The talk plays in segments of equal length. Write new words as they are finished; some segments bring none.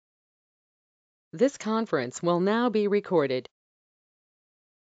This conference will now be recorded.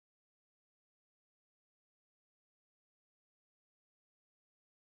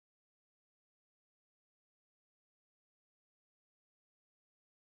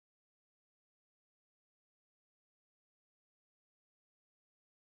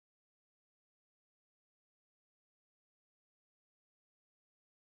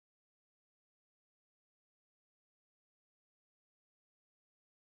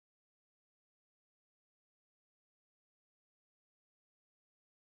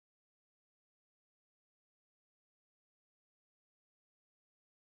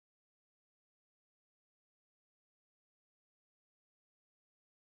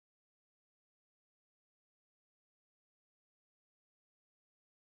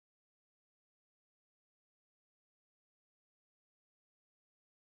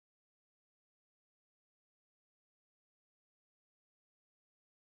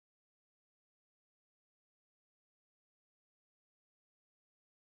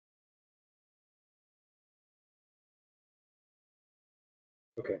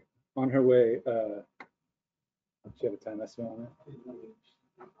 Okay, on her way. She have a time estimate on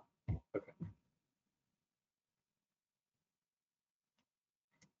that? Okay.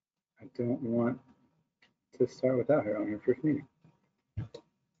 I don't want to start without her on her first meeting.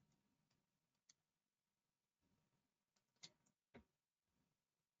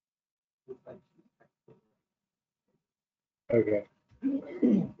 Okay.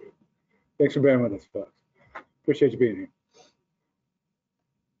 Thanks for bearing with us, folks. Appreciate you being here.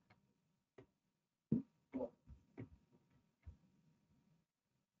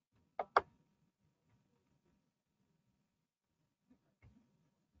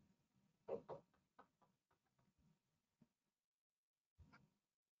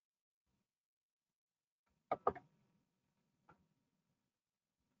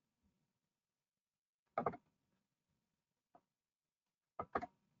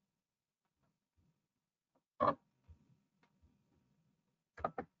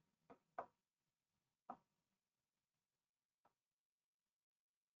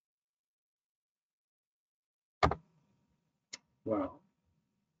 Wow.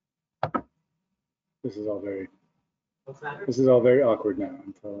 This is all very. This is all very awkward now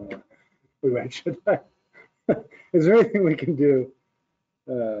until we mention that. Is there anything we can do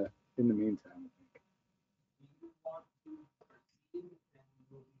in the meantime?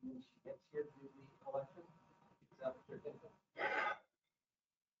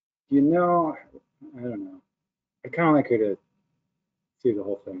 You know, I don't know. I kind of like her to see the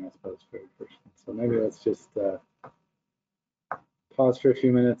whole thing, I suppose, for first. So maybe let's just pause for a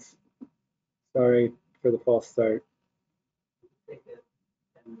few minutes. Sorry for the false start.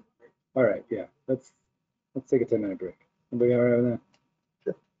 All right, yeah, let's take a 10-minute break. Everybody all right with that?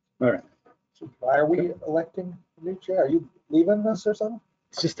 Sure. All right. So why are we electing a new chair? Are you leaving us or something?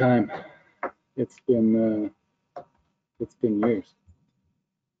 It's just time. It's been years.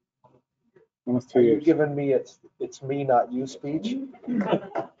 Almost 2 Are you years. giving me it's me, not you speech?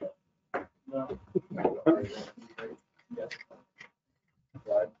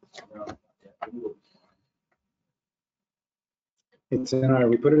 It's in our,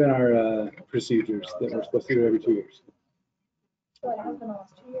 we put it in our procedures that we're supposed to do every 2 years. So it has been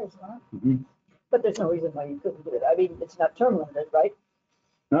almost 2 years, huh? Mhm. But there's no reason why you couldn't do it. I mean, it's not term limited, right?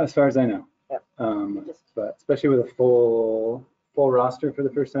 Not as far as I know. Yep. But especially with a full roster for the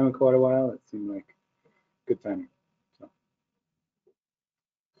first time in quite a while, it seemed like good timing. So.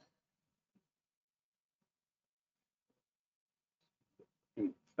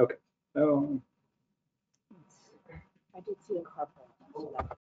 Okay. Oh. I did see a carpool. So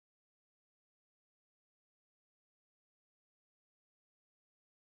that-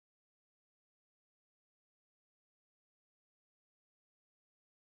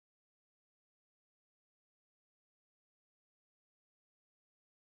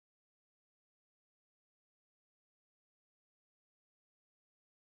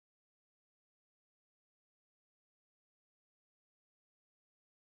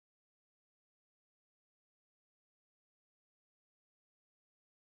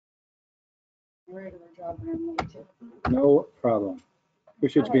 Regular job and I'm late too. No problem.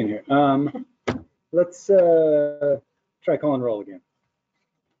 Appreciate you being here. Let's try call and roll again.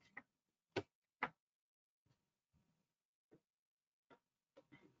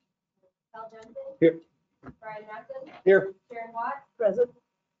 Al Jensen. Here. Brian Matson. Here. Sharon Watts. Present.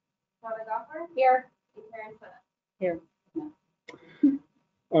 Rhonda Goffler. Here. And Karen Fenner. Here.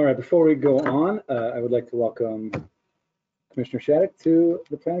 All right, before we go on, I would like to welcome Commissioner Shattuck to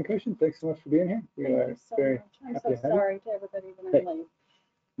the Planning Commission. Thanks so much for being here. We Thank are you so very much. I'm happy so to have you. sorry to everybody that Hey. I'm late.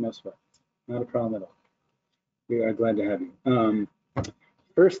 No sweat. Not a problem at all. We are glad to have you.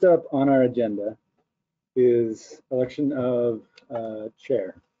 First up on our agenda is election of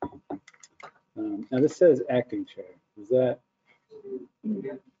chair. Now this says acting chair. Is that?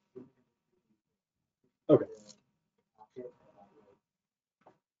 Okay.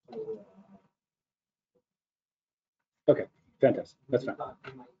 Okay, fantastic. That's fine.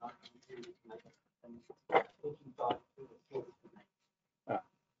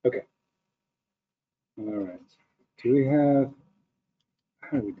 Okay. All right. Do we have,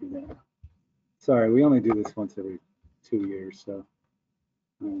 how do we do that? Sorry, we only do this once every 2 years, so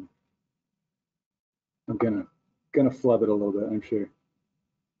I'm gonna flub it a little bit, I'm sure.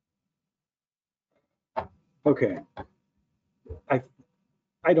 Okay.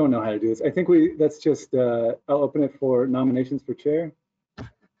 I don't know how to do this. I think that's just, I'll open it for nominations for chair.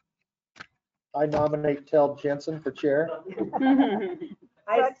 I nominate Tel Jensen for chair.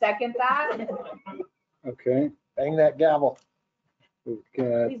 I second that. Okay, Bang that gavel. we've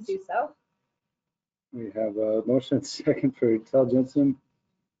got, Please do so. we have a motion and second for Tel Jensen,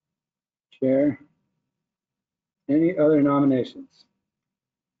 chair. Any other nominations?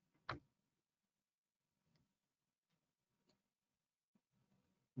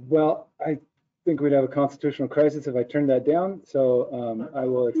 Well, I think we'd have a constitutional crisis if I turned that down, so I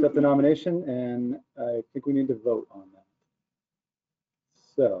will accept the nomination, and I think we need to vote on that.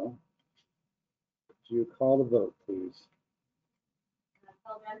 So, could you call the vote, please?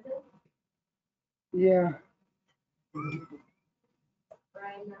 Tel Jensen, Yeah.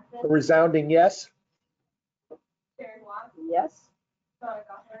 Brian A Matson, resounding yes. Sharon Watts, Yes. Donna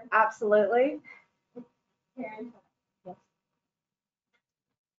Goffard, Absolutely. Karen.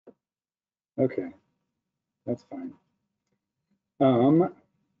 Okay, that's fine.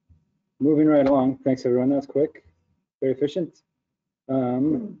 Moving right along, thanks everyone, that was quick, very efficient.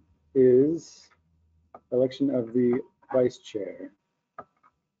 Is election of the vice chair.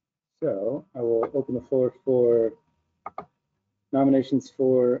 So I will open the floor for nominations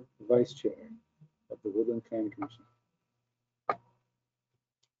for vice chair of the Woodland Planning Commission.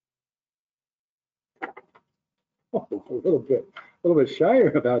 Oh, a little bit shyer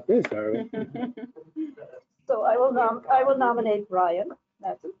about this, are we? So I will nominate Brian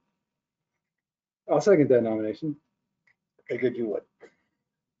Matson. I'll second that nomination. Figured you would.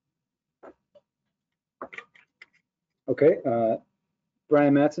 Okay,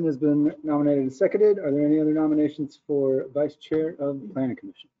 Brian Matson has been nominated and seconded. Are there any other nominations for vice chair of the Planning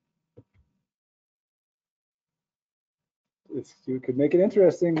Commission? You could make it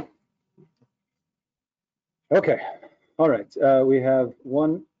interesting. Okay, all right. We have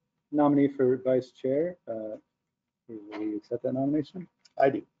one nominee for vice chair. Will you accept that nomination? I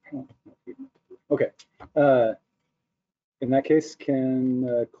do. Okay. In that case,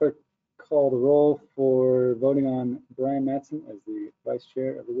 can clerk call the roll for voting on Brian Matson as the vice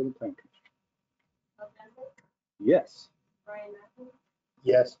chair of the Woodland Planning Commission? Tel Jensen, Yes. Brian Matson,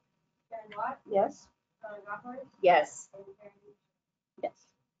 Yes. Sharon Watts, Yes. Donna Goffard, Yes. and Karen. Yes.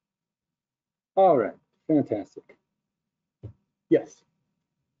 All right. Fantastic. Yes.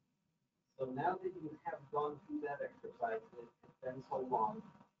 So now that you have gone through that exercise, it's been so long,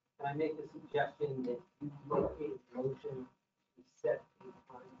 can I make a suggestion that you locate a motion to set a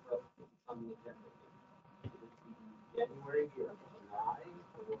time for us to put on the agenda? Would it be January or July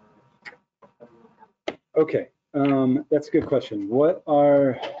or? how do you want to Okay. That's a good question. What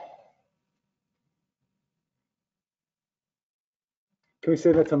are, can we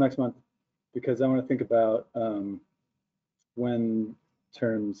save that till next month? Because I want to think about when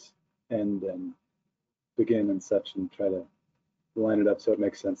terms end and begin and such, and try to line it up so it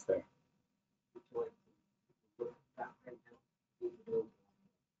makes sense there. would you like to look at that right now?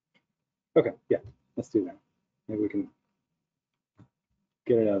 Okay, yeah, let's do that. Maybe we can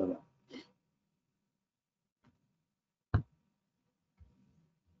get it out of that.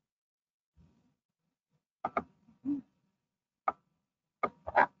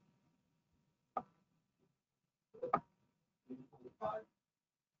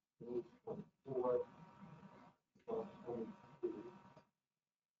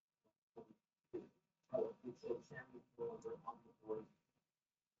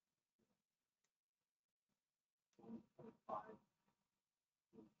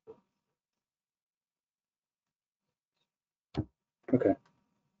 Okay.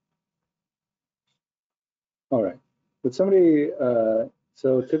 All right. Would somebody,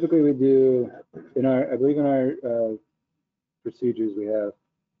 so typically we do, in our, I believe in our procedures, we have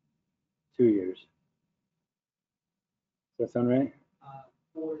 2 years. Does that sound right?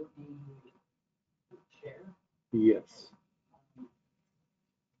 For the chair, Yes.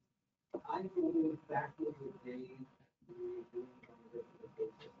 I believe back in the day, we were doing it on a regular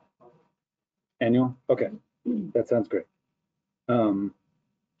basis. Annual? Okay, that sounds great.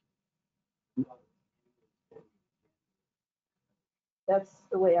 That's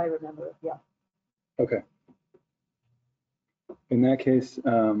the way I remember it, yeah. Okay. In that case,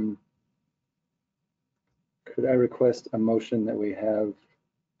 could I request a motion that we have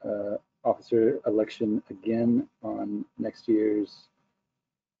officer election again on next year's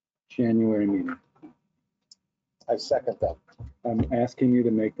January meeting? I second that. I'm asking you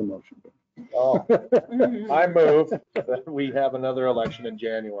to make the motion. Oh, I move that we have another election in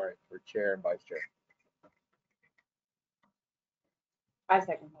January for chair and vice chair. I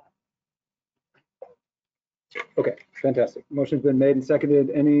second that. Okay, fantastic. Motion's been made and seconded.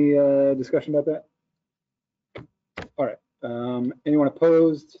 Any discussion about that? All right. Anyone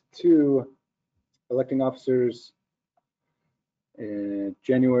opposed to electing officers in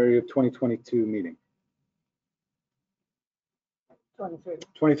January of 2022 meeting? 23.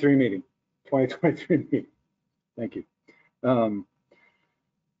 23 meeting, 2023 meeting. Thank you.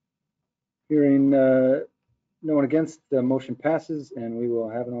 Hearing no one against, the motion passes and we will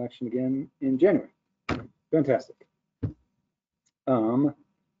have an election again in January. Fantastic.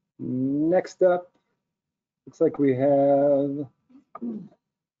 Next up, looks like we have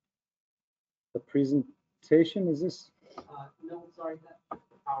a presentation. Is this? No, sorry, that's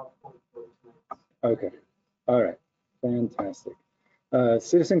the PowerPoint for tonight. Okay. All right. Fantastic.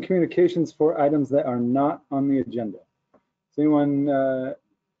 Citizen communications for items that are not on the agenda. Does anyone,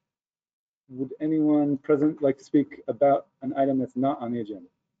 would anyone present like to speak about an item that's not on the agenda?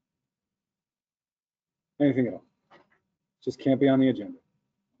 Anything at all? Just can't be on the agenda.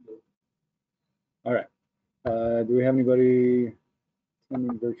 All right. Do we have anybody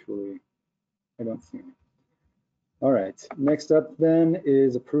attending virtually? I don't see any. All right. Next up then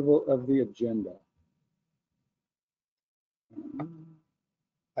is approval of the agenda.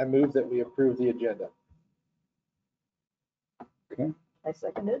 I move that we approve the agenda. Okay. I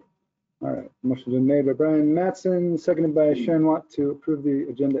seconded. All right. Motion's been made by Brian Mattson, seconded by Sharon Watt to approve the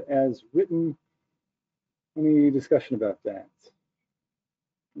agenda as written. Any discussion about that?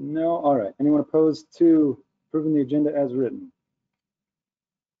 No. All right. Anyone opposed to approving the agenda as written?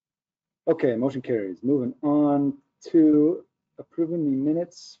 Okay, motion carries. Moving on to approving the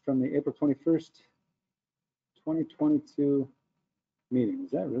minutes from the April 21st, 2022 meeting. Is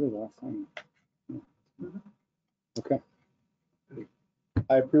that really the last time? Okay.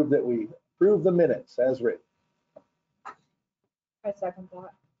 I approve that we approve the minutes as written. I second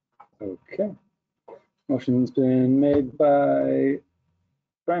that. Okay. Motion's been made by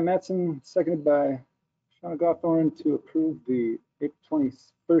Brian Mattson, seconded by Shauna Gawthorne to approve the April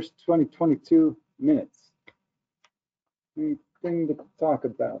 21st, 2022 minutes. Anything to talk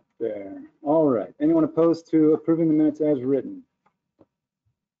about there? All right. Anyone opposed to approving the minutes as written?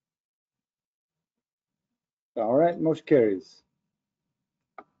 All right, motion carries.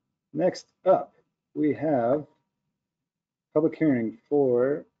 Next up, we have public hearing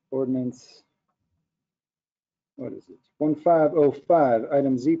for ordinance, what is it? 1505,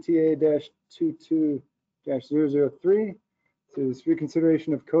 item ZTA-22-003. This is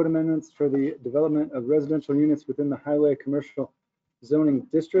reconsideration of code amendments for the development of residential units within the highway commercial zoning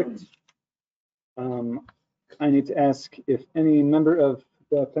district. I need to ask if any member of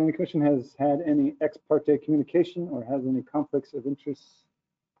the planning commission has had any ex parte communication or has any conflicts of interest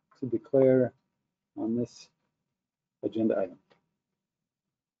to declare on this agenda item.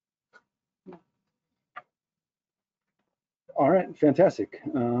 All right, fantastic.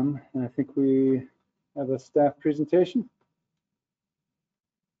 And I think we have a staff presentation.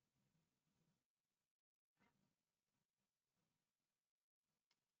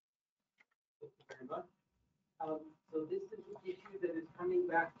 Thank you very much. So this is an issue that is coming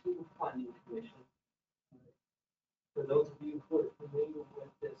back to the planning commission. For those of you who are familiar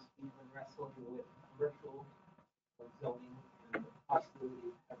with this, we've been wrestling with commercial zoning and the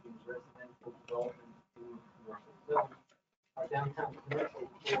possibility of having residential development in commercial zoning. Our downtown commercial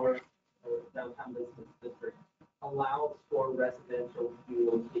core, or downtown business district, allows for residential to be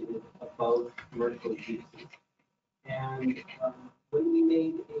located above commercial uses. And when we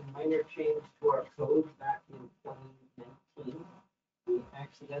made a minor change to our code back in 2019, we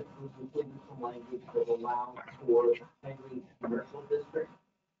accidentally included some language that allowed for highway commercial district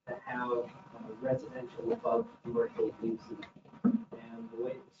to have residential above commercial uses. And the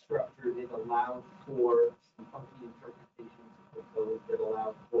way it was structured, it allowed for some funky interpretations of the code that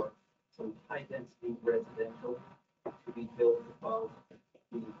allowed for some high density residential to be built above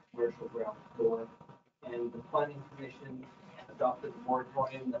the commercial ground floor. And the planning commission adopted the moratorium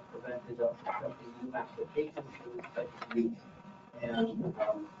moratorium that prevented us accepting new applications for this type of use. And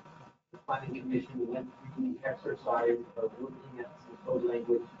the planning commission went through the exercise of looking at some code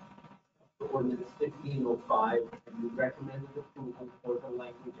language for ordinance 1505, and we recommended approval for the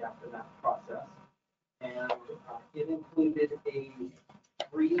language after that process. And it included a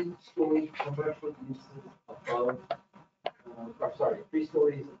 3-story commercial uses above, 3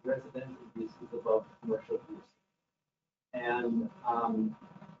 stories of residential uses above commercial use. And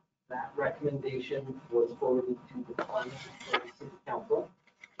that recommendation was forwarded to the planning and city council.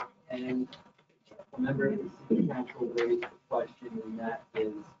 And a member of the city council raised the question, and that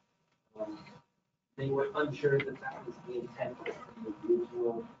is, they were unsure that that was the intent of the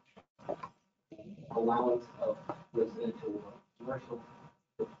original allowance of residential or commercial,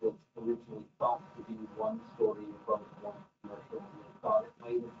 which was originally thought to be 1 story above 1 commercial. And they thought it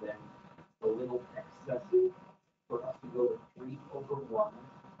might have been a little excessive for us to go to 3/1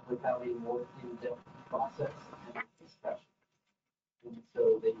 without a more in-depth process and discussion. And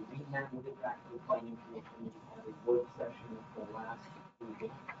so they remanded it back to the planning commission at a work session at the last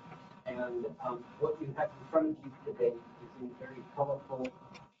meeting. And what you have in front of you today is a very colorful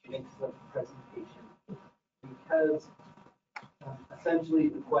mix of presentation, because essentially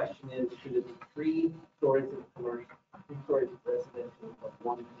the question is, should it be 3 stories of commercial, 3 stories of residential above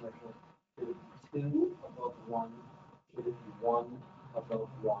 1 commercial? Should it be 2 above 1? Should it be 1 above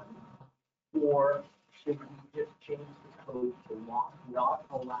 1? Or should we just change the code to not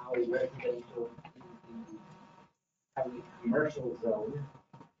allow residential in the heavy commercial zone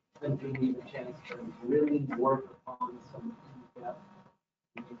until we have a chance to really work on some in-depth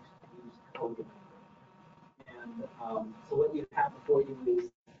mixed-use code? And so what you have before you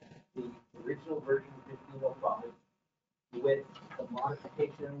is the original version 1505 with the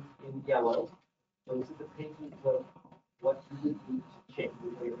modifications in yellow. Those are the pages of what you would need to change.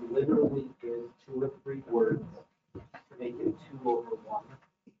 It literally is 2 or 3 words to make it 2/1.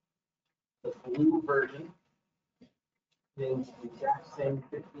 The blue version is the exact same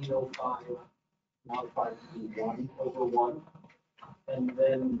 1505 modified to be 1/1. And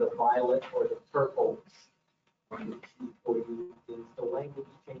then the violet or the purple for you is the language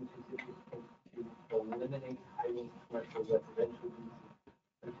changes to eliminate highly commercial residential uses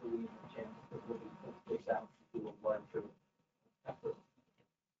until we have a chance to really put this out to do a larger effort.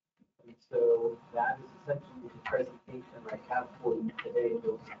 And so that is essentially the presentation I have for you today,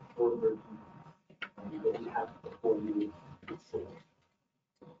 those 4 versions that we have before you. So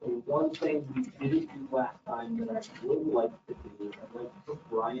one thing we didn't do last time that I would like to do is I'd like to put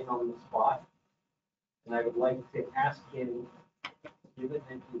Brian on the spot. And I would like to ask him, given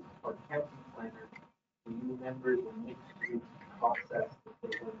that he's our county planner, do you remember the mixed-use process that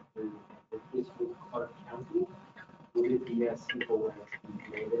they went through? If this was Clark County, would it be as simple as we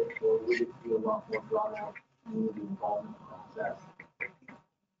made it, or would it be a lot more drawn out, community involvement process?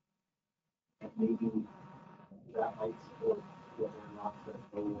 And maybe that might support whether or not to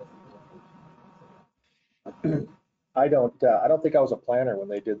go with it. I don't think I was a planner when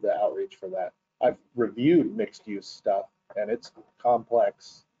they did the outreach for that. I've reviewed mixed use stuff and it's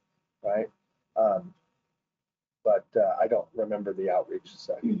complex, right? But I don't remember the outreach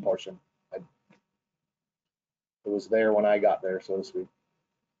portion. It was there when I got there, so to speak.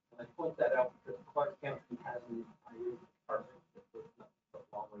 I point that out because Clark County has an entire department that does not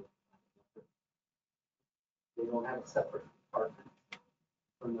along with. They don't have a separate department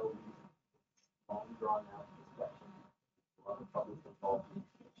for no reason. Long drawn out discussion. A lot of public involvement.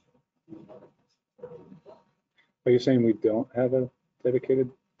 Are you saying we don't have a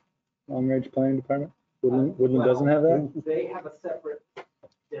dedicated long-range planning department? Woodland doesn't have that? They have a separate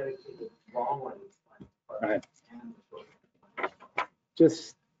dedicated long-range plan. Right. And the short-range plan.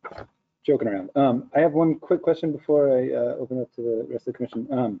 Just joking around. I have one quick question before I open up to the rest of the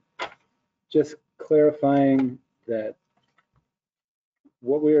commission. Just clarifying that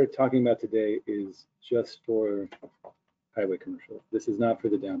what we are talking about today is just for highway commercial. This is not for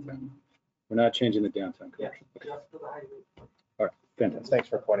the downtown. We're not changing the downtown Yeah, commercial. just for the highway. All right, fantastic. Thanks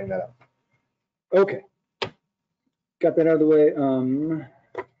for pointing that out. Okay. Got that out of the way.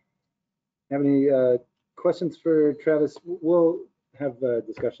 Have any questions for Travis? We'll have a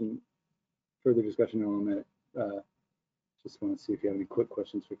discussion, further discussion in a minute. Just want to see if you have any quick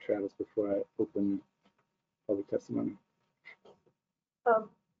questions for Travis before I open public testimony.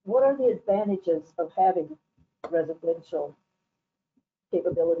 What are the advantages of having residential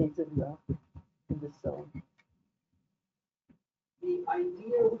capabilities in this zone? The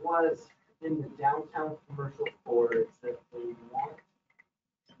idea was in the downtown commercial core is that they want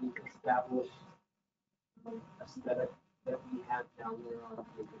to establish aesthetic that we have down there on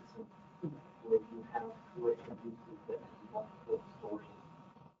Dickinson, where you have commercial uses that have multiple stories,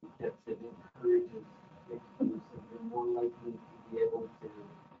 because it encourages mixed use, and you're more likely to be able to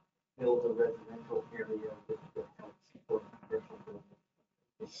build a residential area that helps support commercial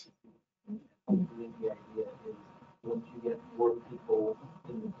buildings. Hopefully, the idea is once you get more people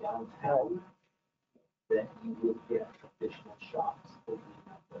in the downtown, that you will get additional shops opening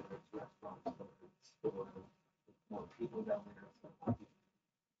up, whether it's restaurants, whether it's stores, more people down there.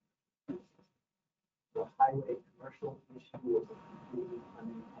 The highway commercial issue was a completely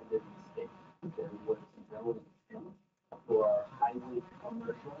unintended mistake. There was no intent for our highway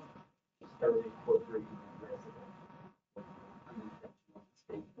commercial to start incorporating residential. Unintentional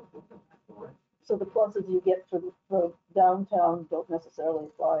mistake that we're going to do it. So the pluses you get for downtown don't necessarily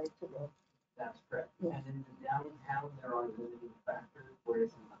apply to the. That's correct. Yeah. And in the downtown, there are limiting factors,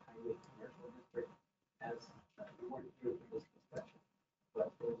 whereas in the highway commercial district, as we weren't here for this discussion,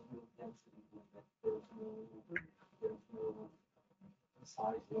 but there's no density limit, there's no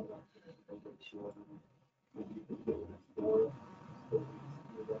size limit, no ratio. When you can build a store, so you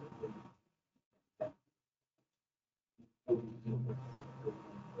theoretically.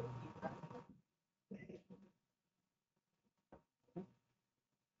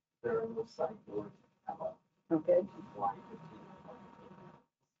 There are no sideboards. Okay.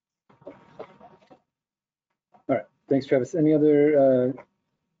 All right, thanks, Travis. Any other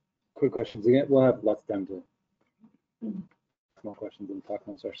quick questions? Again, we'll have lots of time to small questions and talk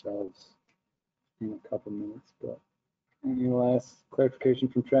amongst ourselves in a couple minutes, but any last clarification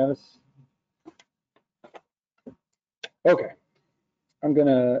from Travis? Okay, I'm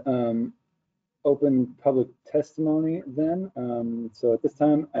gonna open public testimony then. So at this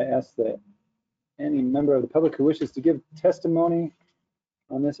time, I ask that any member of the public who wishes to give testimony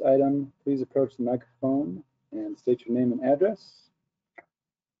on this item, please approach the microphone and state your name and address.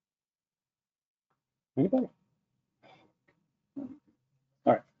 Anybody? All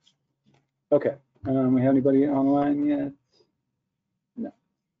right. Okay. We have anybody online yet? No.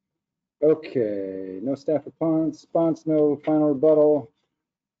 Okay. No staff response, no final rebuttal.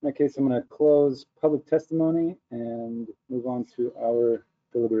 In that case, I'm going to close public testimony and move on to our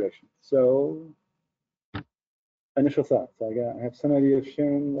deliberation. So, initial thoughts. I have some idea of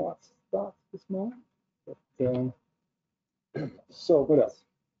sharing Watt's thoughts this morning. But, So what else?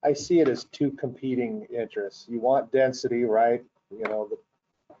 I see it as two competing interests. You want density, right? You know,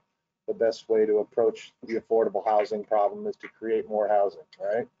 the best way to approach the affordable housing problem is to create more housing,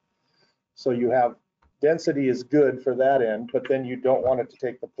 right? So you have density is good for that end, but then you don't want it to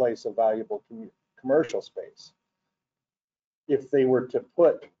take the place of valuable commercial space. If they were to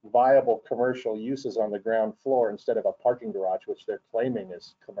put viable commercial uses on the ground floor instead of a parking garage, which they're claiming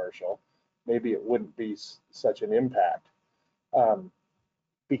is commercial, maybe it wouldn't be such an impact.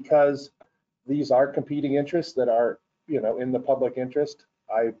 Because these are competing interests that are, you know, in the public interest,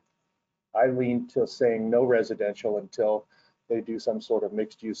 I lean to saying no residential until they do some sort of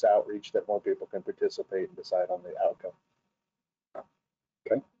mixed use outreach that more people can participate and decide on the outcome.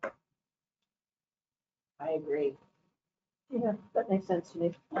 Okay. I agree. Yeah, that makes sense to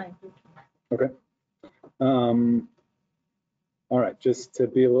me. Okay. All right, just to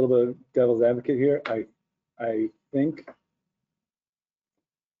be a little bit devil's advocate here, I think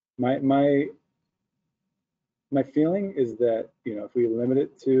my feeling is that, you know, if we limit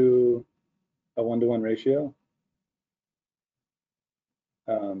it to a 1-to-1 ratio,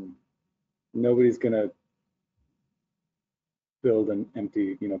 nobody's gonna build an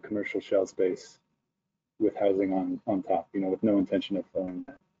empty, you know, commercial shell space with housing on top, you know, with no intention of filling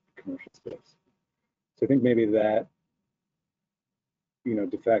that commercial space. So I think maybe that, you know,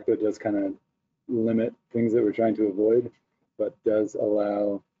 de facto does kind of limit things that we're trying to avoid, but does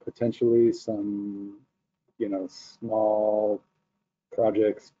allow potentially some, you know, small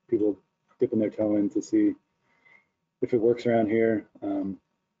projects, people dipping their toe in to see if it works around here.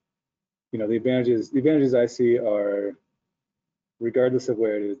 You know, the advantages I see are, regardless of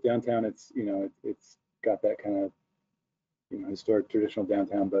where it is, downtown, it's, you know, it's got that kind of, you know, historic traditional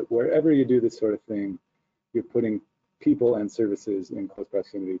downtown, but wherever you do this sort of thing, you're putting people and services in close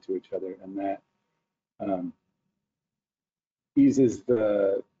proximity to each other, and that eases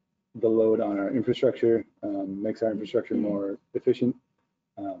the load on our infrastructure, makes our infrastructure more efficient,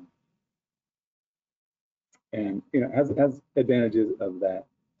 and, you know, has advantages of that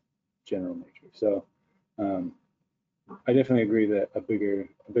general nature. So I definitely agree that a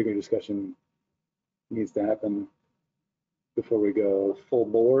bigger discussion needs to happen before we go full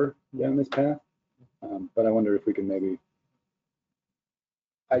bore down this path. But I wonder if we can maybe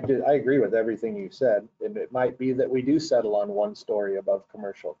I agree with everything you said, and it might be that we do settle on one story above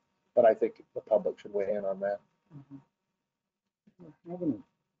commercial, but I think the public should weigh in on that. We're having a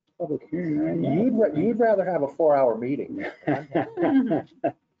public hearing right now. You'd rather have a 4-hour meeting.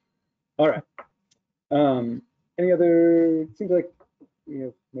 All right. Any other, it seems like we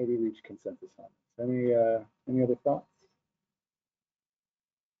have maybe reached consensus on this. Any other thoughts?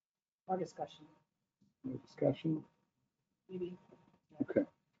 More discussion, Any discussion? maybe. Okay.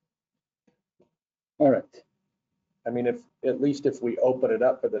 All right. I mean, at least if we open it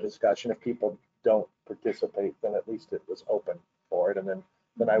up for the discussion, if people don't participate, then at least it was open for it, and then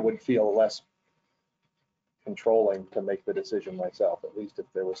I would feel less controlling to make the decision myself, at least if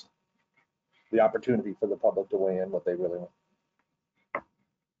there was the opportunity for the public to weigh in what they really want.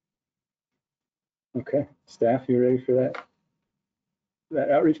 Okay, staff, you ready for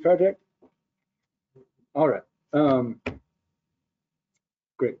that outreach project? All right.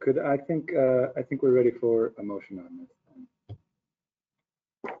 Great. I think we're ready for a motion on this.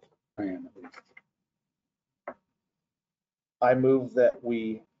 I am at least. I move that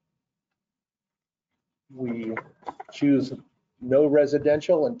we choose no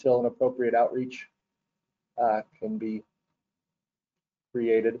residential until an appropriate outreach can be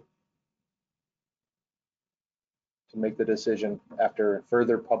created to make the decision after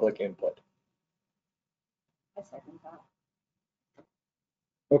further public input. I second that.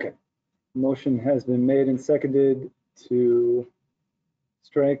 Okay. Motion has been made and seconded to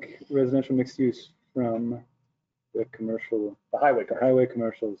strike residential mixed use from the commercial, The highway commercial, highway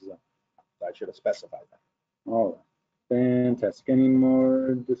commercial zone. I should have specified that. All right. Fantastic. Any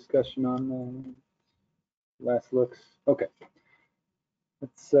more discussion on the last looks? Okay.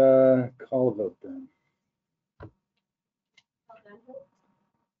 Let's call a vote then.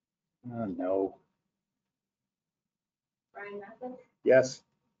 No. Brian Messing, Yes,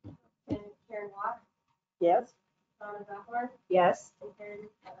 and Karen Watt, Yes? Donna Duffler, Yes. and Karen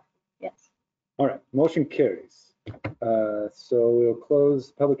Swett. Yes. All right, motion carries. So we'll close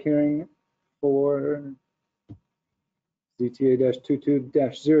the public hearing for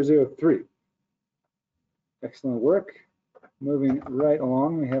ZTA-22-003. Excellent work. Moving right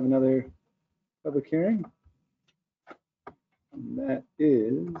along, we have another public hearing. And that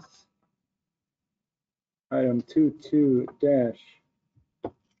is item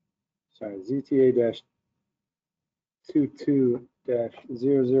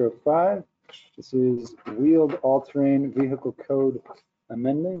ZTA-22-005. This is wheeled all-terrain vehicle code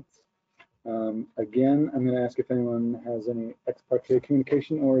amendment. Again, I'm going to ask if anyone has any ex parte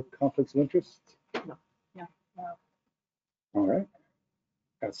communication or conflicts of interest. No. All right.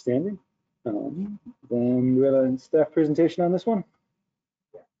 Outstanding. Then we have a staff presentation on this one.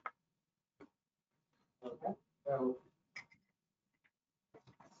 Okay, so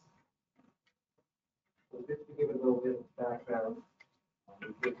just to give a little bit of background, we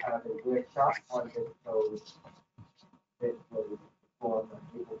did have a workshop on this code that was performed on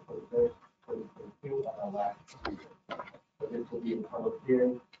April 23rd, 2022 at our last meeting. So this will be a public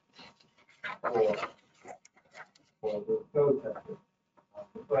hearing for the code section.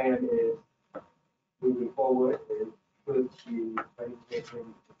 The plan is moving forward is should the legislation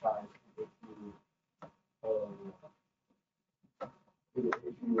decide to issue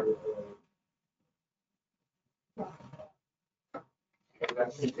a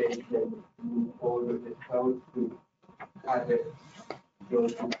recommendation to move forward with this code to have it go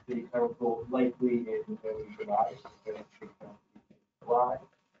to city council likely in early July, July,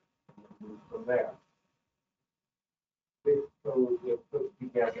 and move from there. This code was put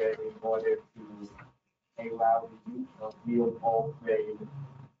together in order to allow the use of wheeled all-terrain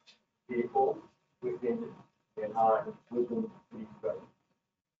vehicles within and on within city code.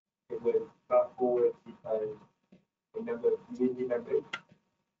 It was brought forward because a number of community members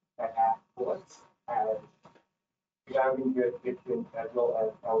that asked for it as surrounding jurisdictions as well as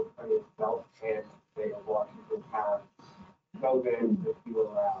California itself and the state of Washington have programs that do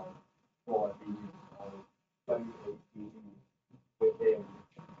allow for the WACD within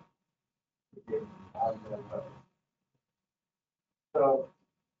the code. So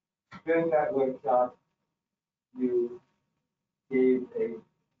during that workshop, you gave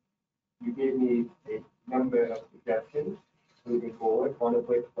me a number of suggestions moving forward, one of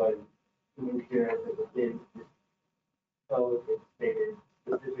which was to ensure that within this code it stated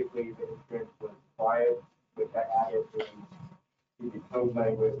specifically that insurance was required, which I added to the code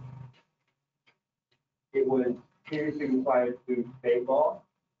language. It was previously required through state law,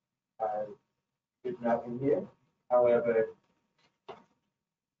 it's not in here. However,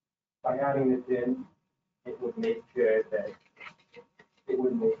 by adding this in, it would make sure that it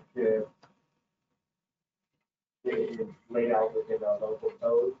would make sure that it is laid out within our local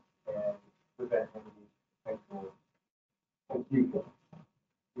code and prevent any potential confusion.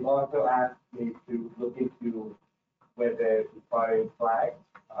 You also asked me to look into whether requiring flags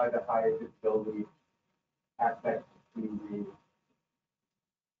are the higher visibility aspects to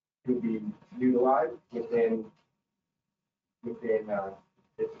be utilized within the city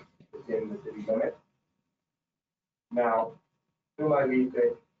limits. Now, through my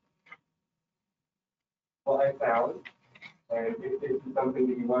research, what I found, and if this is something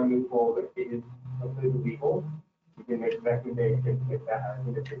that you want to move forward, it is completely legal. You can make recommendations with that as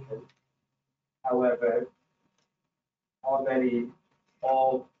an addition. However, already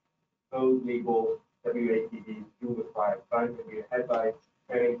all those legal WATDs do require front and rear headlights,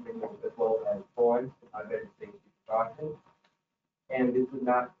 turning signals, as well as horns and other safety precautions. And this would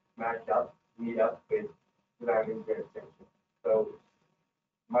not meet up with surrounding jurisdictions. So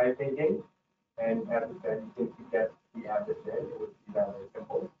my thinking, and as I said, you can suggest the addition, it would be rather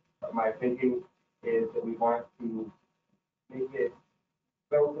simple. But my thinking is that we want to make it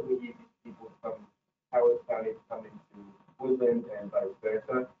relatively easy for people from Howard County to come into Woodland and vice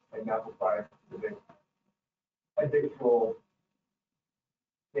versa, and not require specific additional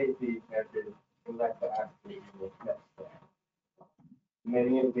safety measures unless the activity was necessary.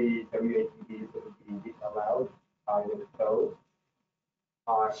 Many of the WATDs that would be allowed by this code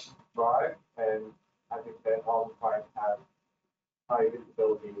are broad, and as I said, all required to have high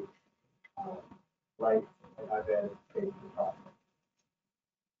visibility lights and other safety precautions.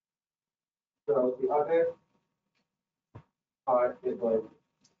 So the other part that was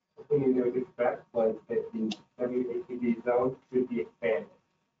opinion that we expressed was that the WATD zone should be expanded.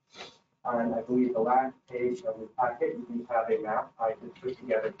 And I believe the last page of the packet, you do have a map I just put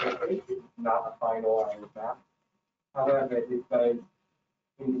together quickly. It's not a finalized map. However, it does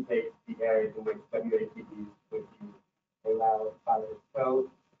indicate the areas in which WATDs would be allowed by the code.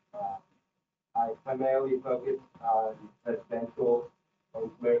 I primarily focus on residential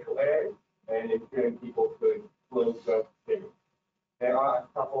and commercial areas and ensuring people could flow throughout the city. There are a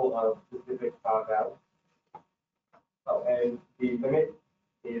couple of specific carve-outs. Oh, and the limit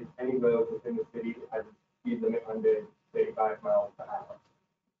is any road within the city that has a speed limit under 35 miles per hour.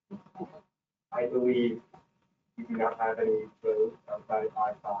 I believe we do not have any roads outside of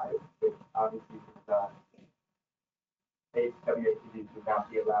I-5, which obviously does not, WATDs would not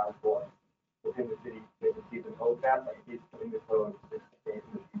be allowed for within the city. They would keep an old map, like it's in the code, just in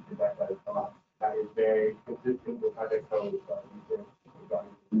the future that does come up. That is very consistent with other codes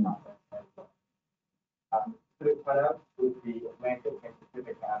regarding the process as well. The cutout would be Atlantic and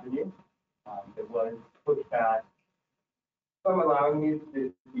Pacific Avenue. There was pushback from allowing these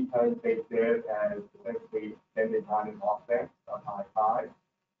just because they serve as essentially extended on and off ramps on I-5.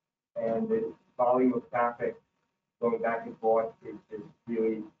 And the volume of traffic going back and forth is just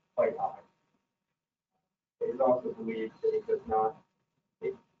really quite high. It is also believed that it would not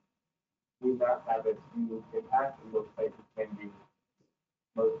have a huge impact, and most places can be,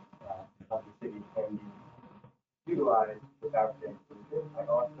 most of the cities can be utilized without the inclusion. I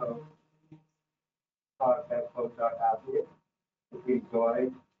also thought that Postdoc Avenue between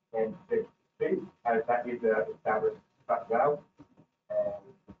Joy and 6th Street, as that is an established truck route, and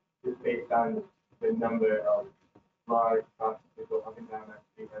just based on the number of large trucks that go up and down that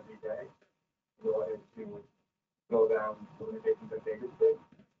street every day, in order to go down the limitations of David Street,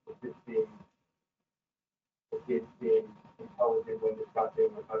 it's being intelligent when discussing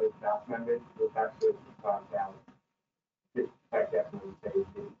with other staff members, so that should be gone down. This definitely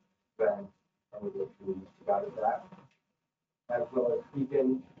safety, then I would look to regard that, as well as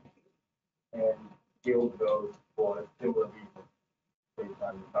Beacon and Guild Road for similar reasons based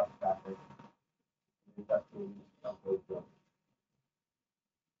on the truck traffic.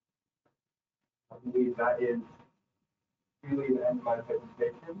 I believe that is really the end of my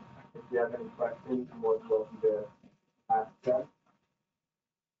presentation. If you have any questions, I'm more than welcome to ask them.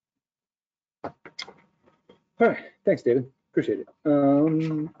 All right, thanks, David. Appreciate it. I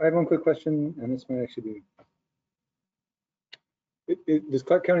have one quick question, and this might actually be. Does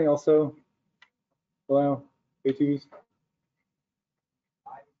Clark County also allow ATVs?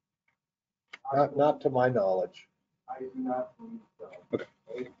 Not to my knowledge. I do not believe so. Okay.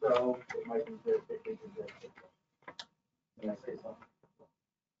 If so, it might be jurisdiction to jurisdiction. Can I say something?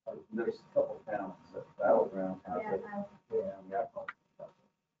 There's a couple towns, Battleground,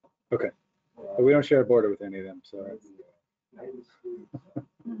 Okay. But we don't share a border with any of them, so.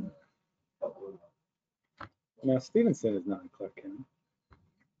 Now, Stevenson is not in Clark County.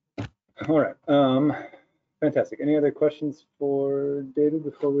 All right. Fantastic. Any other questions for David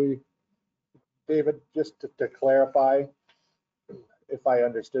before we? David, just to clarify, if I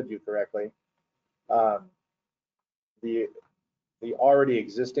understood you correctly, the already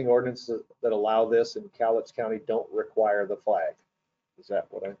existing ordinances that allow this in Cowlitz County don't require the flag. Is that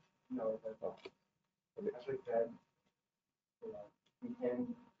what I? No, that's not. As I said, you know, we can,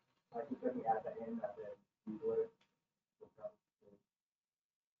 like you said, we add that in, that we would.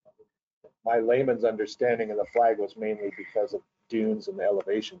 My layman's understanding of the flag was mainly because of dunes and the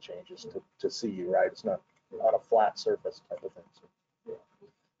elevation changes to see you, right? It's not on a flat surface type of thing. So,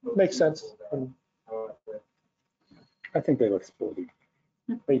 makes sense. I think they look sporty.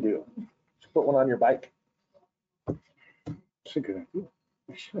 They do. Just put one on your bike. It's a good idea.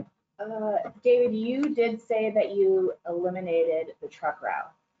 I should. David, you did say that you eliminated the truck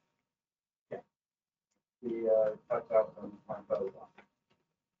route. We touched out some photos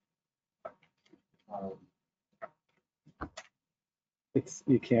on. It's,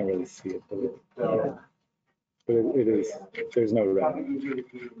 you can't really see it, but it, So. but it is, there's no red. Something usually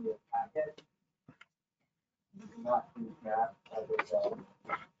see in the packet. Not in the map, as it's,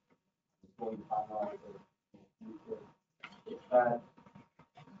 going to finalize it.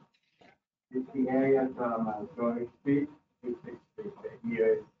 It's the area from Stony Street to Sixth Street, that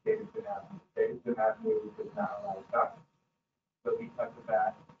here is Davidson Avenue. Davidson Avenue is not allowed trucks. So we cut the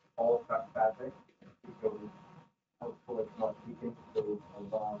back, all truck traffic, because hopefully it's not keeping to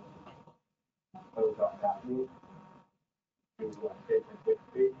along those on Avenue to Sixth and Sixth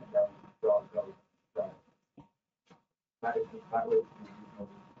Street, and then draw those. That is, that was the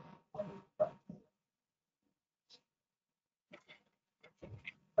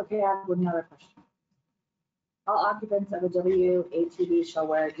Okay, I have another question. All occupants of a W-ATV shall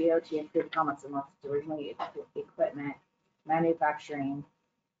wear DOT approved helmets unless it's originally equipment, manufacturing,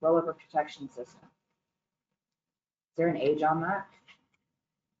 rollover protection system. Is there an age on that?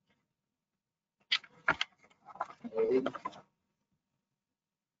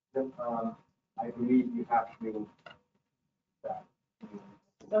 I believe you have to. That.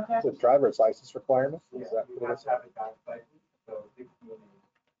 Okay. It's a driver's license requirement? Yeah, Is that you what it have is? to have a driver's license, so 16 is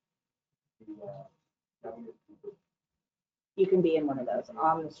the, youngest people. You can be in one of those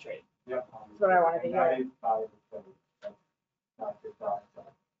on the street. Yep. That's what I wanted to And that hear. is by the code, so not just our side.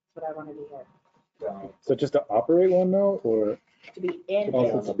 That's what I wanted to hear. So, So just to operate one though, or To be in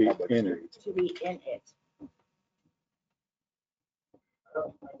also it, to be Public in it? streets. to be in it. I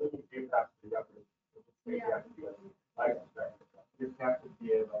believe you have to be up there. You have to be licensed, right? You have to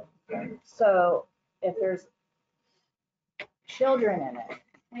be able to. So if there's children in it,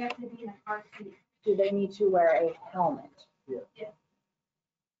 They have to be in a car seat. do they need to wear a helmet? Yeah. Yes.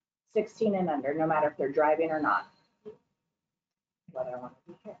 16 and under, no matter if they're driving or not. What I want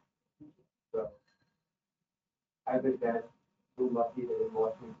to hear. So, as I said, we're lucky that in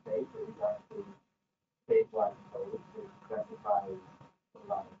Washington State, there is actually statewide code to specify a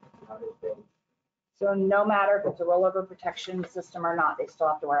lot of other states. So no matter if it's a rollover protection system or not, they still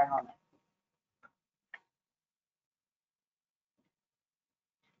have to wear a helmet.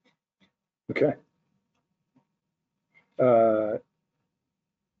 Okay.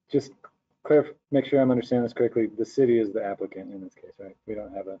 Just make sure I'm understanding this correctly. The city is the applicant in this case, right? We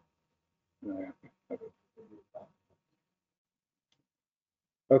don't have a. Okay.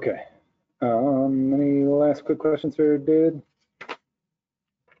 Okay. Any last quick questions for David?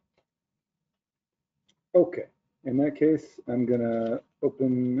 Okay. In that case, I'm gonna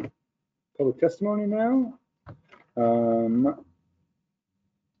open public testimony now.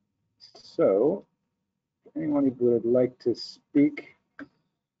 So, if anyone who would like to speak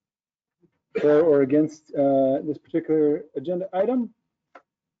for or against this particular agenda item,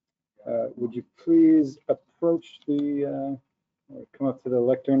 would you please approach the, or come up to the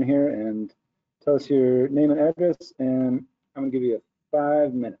lectern here and tell us your name and address, and I'm gonna give you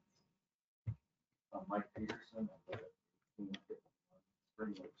 5 minutes. Mike Peterson, I live at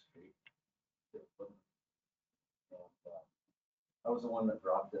Springwood Street. And, I was the one that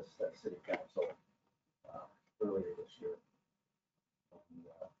brought this at city council earlier this year. And,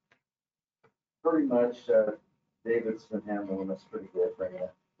 pretty much, David's been handling this pretty good, bringing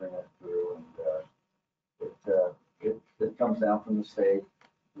it through, and it comes down from the state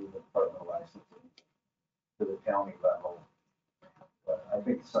to the Department of Licensing to the county level. But I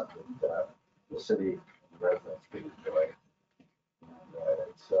think it's something that the city residents can enjoy. And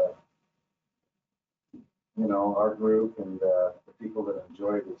it's, you know, our group and the people that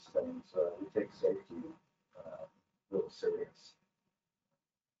enjoy these things, we take safety real serious.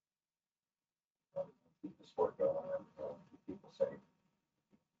 Keep the sport going and keep people safe.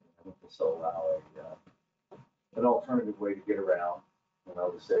 I think this will allow an alternative way to get around,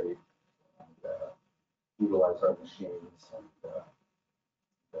 the city and utilize our machines and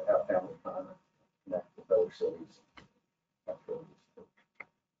to have family fun and connect with other cities. That's really useful.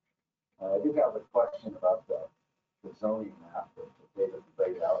 I do have a question about the zoning map that David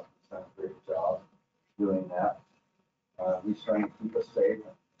laid out. He's done a great job doing that. He's trying to keep us safe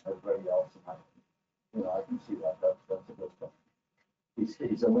and everybody else. And I can see that. That's a good thing.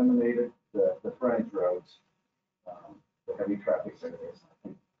 He's eliminated the frontage roads, the heavy traffic areas. I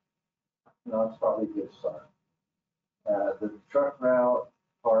think, it's probably a good start. The truck route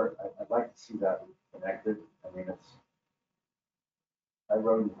part, I'd like to see that connected. I mean, I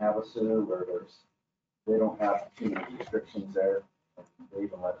rode in Havasu where they don't have too many restrictions there. They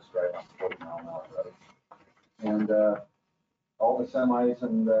even let us drive on 40-mile-an-hour roads. And all the semis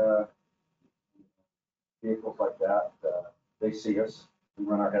and vehicles like that, they see us. We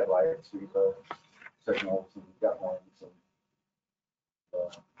run our headlights, we have signals, and we've got horns. And,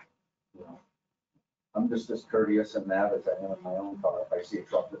 I'm just as courteous in that as I am in my own car. If I see a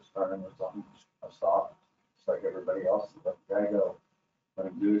truck that's turning or something, I stop, just like everybody else. Let the guy go, let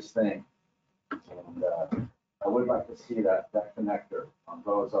him do his thing. And I would like to see that connector on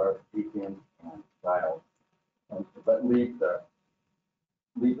Bozar, Pekin, and Dial, but leave the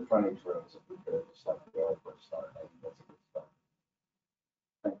frontage roads if we could, just like the very first start. I think that's a good start.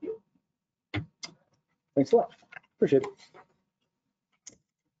 Thank you. Thanks a lot. Appreciate it.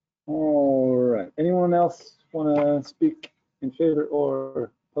 All right. Anyone else want to speak in favor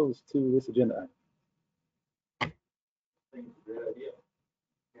or opposed to this agenda item? I think it's a great idea.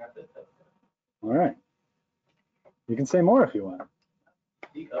 Yeah, All right. You can say more if you want.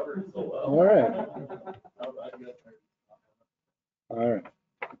 he covered it so well. All right. All right.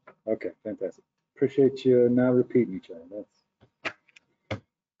 Okay, fantastic. Appreciate you not repeating each other. That's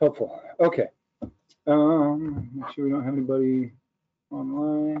helpful. Okay. Make sure we don't have anybody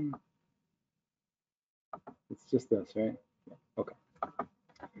online. It's just us, right? Okay.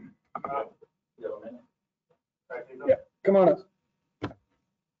 Yeah, come on up.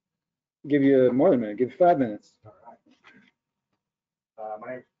 Give you more than a minute. Give you 5 minutes.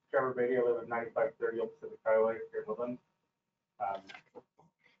 My name's Trevor Beatty. I live at 9530 Old Pacific Highway here in Woodland.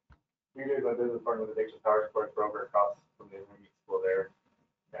 We did my business partner with Addiction Power Sports Broker across from the intermediate school there.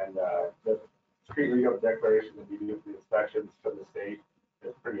 And the street legal declaration that we do for the inspections from the state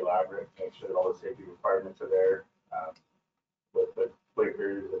is pretty elaborate. Make sure that all the safety requirements are there with the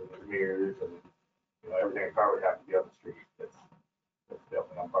blinkers and the mirrors and everything a car would have to be on the street. It's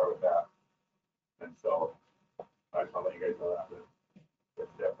definitely on par with that. And so I just want to let you guys know that.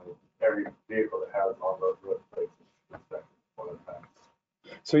 It's definitely every vehicle that has on those road plates is inspected one at a time.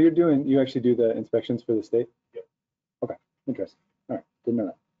 So you actually do the inspections for the state? Yep. Okay, interesting. All right, didn't know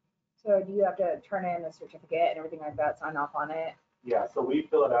that. So do you have to turn in a certificate and everything like that, sign off on it? Yeah, so we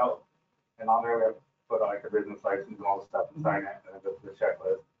fill it out, and on there we have to put like a business license and all the stuff and sign it, and then the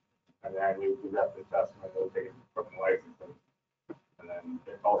checklist. And then we have the testament, they'll take it from the license, and then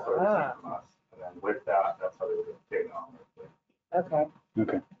it also received from us. And then with that, that's how they would take it on. Okay,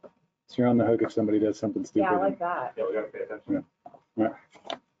 Okay. So you're on the hook if somebody does something stupid. yeah, I like that. Yeah, we gotta pay attention. Yeah. All right.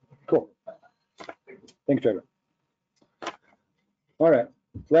 Cool. Thank you, Trevor. All right,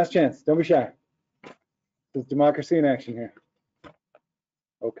 last chance. Don't be shy. This is democracy in action here.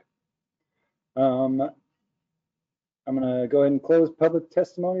 Okay. I'm gonna go ahead and close public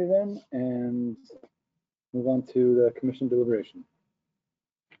testimony then and move on to the commission deliberation.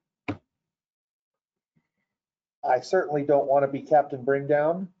 I certainly don't want to be Captain Bring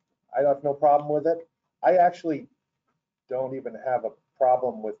Down. I have no problem with it. I actually don't even have a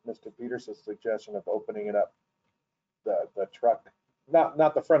problem with Mr. Peterson's suggestion of opening it up, the truck,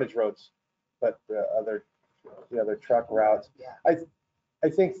 not the frontage roads, but the other truck routes. I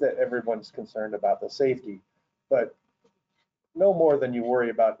think that everyone's concerned about the safety, but no more than you worry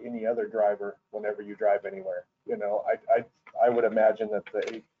about any other driver whenever you drive anywhere. I would imagine that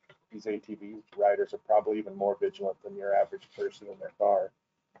these ATV riders are probably even more vigilant than your average person in their car,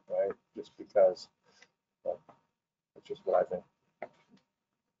 right? Just because, but that's just what I think.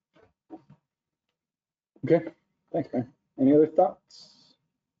 Okay, thanks, man. Any other thoughts?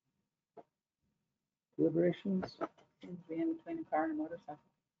 Deliberations? Be in between a car and a motorcycle.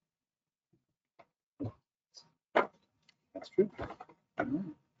 That's true. All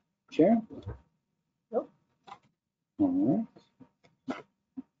right. Sharon? Nope. All right.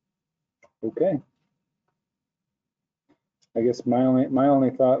 Okay. I guess my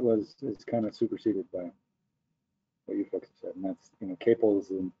only thought was is kind of superseded by what you folks have said, and that's Caples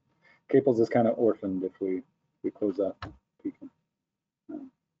is kind of orphaned if we close up Pekin,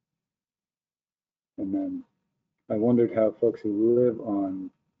 and then I wondered how folks who live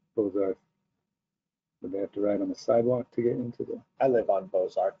on Bozarth, would they have to ride on the sidewalk to get into the, I live on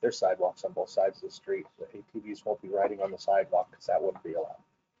Bozarth. There's sidewalks on both sides of the street. The ATVs won't be riding on the sidewalk because that wouldn't be allowed.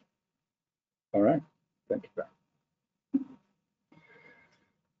 all right, thank you.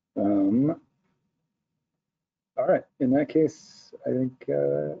 All right, in that case, I think,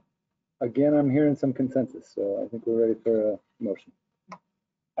 again, I'm hearing some consensus, so I think we're ready for a motion.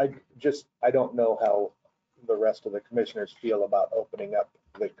 I don't know how the rest of the commissioners feel about opening up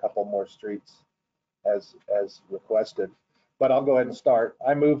the couple more streets as requested, but I'll go ahead and start.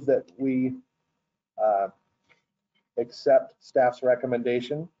 I move that we accept staff's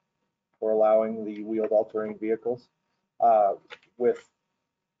recommendation for allowing the wheeled all-terrain vehicles with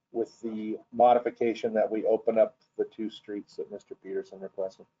the modification that we open up the 2 streets that Mr. Peterson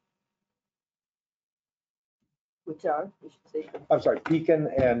requested. Which are, you should say. I'm sorry, Pekin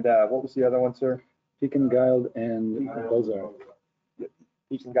and what was the other one, sir? Pekin, Guild, and Bozarth.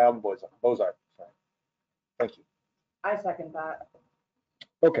 Pekin, Guild, and Bozarth. Sorry. Thank you. I second that.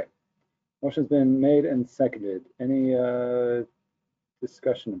 Okay, motion's been made and seconded. Any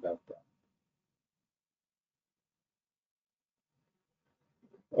discussion about that?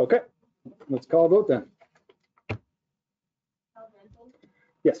 Okay, let's call a vote then. Al Jensen,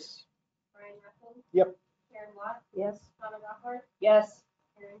 Yes. Brian Russell. Yep. Karen Watts, Yes. Donna Goffard, Yes.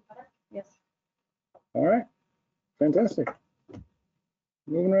 Karen Sutter. Yes. All right, fantastic.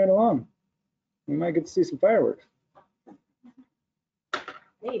 Moving right along. We might get to see some fireworks.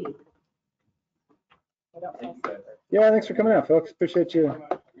 Maybe. I don't know. Yeah, thanks for coming out, folks. Appreciate you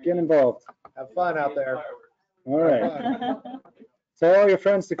getting involved. Have fun out there. All right. Tell all your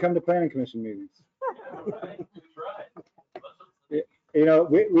friends to come to planning commission meetings. You know,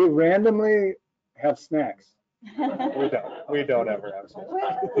 we randomly have snacks. We don't ever have sex.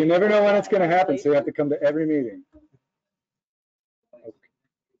 You never know when it's going to happen, so you have to come to every meeting.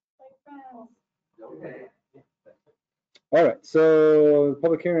 All right, so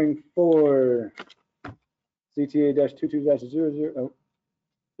public hearing for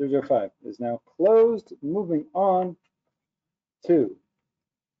CTA-22-0005 is now closed. Moving on to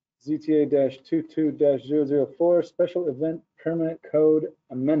ZTA-22-004 Special Event Permit Code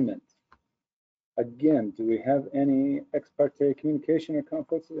Amendment. Again, do we have any ex parte communication or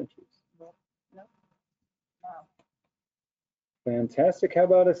conflicts of interest? No. Fantastic. How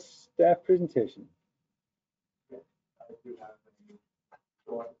about a staff presentation? I do have a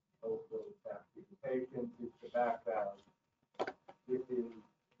short overview staff presentation. It's the background. This is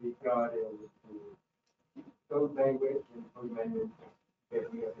regarding the code language and code amendments that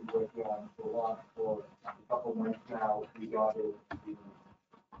we have been working on for a couple months now regarding the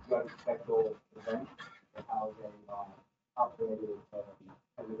drug special event and how they are operated as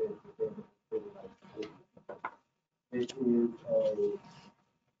it is within the city of City. This is a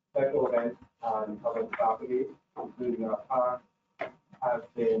special event on public property, including our park, has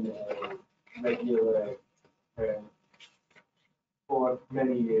been a regular trend for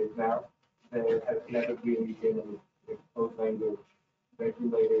many years now. There has never really been a code language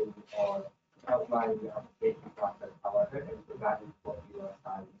regulating or outlining the application process, however, and so that is what we are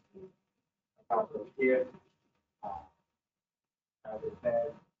trying to accomplish here. As I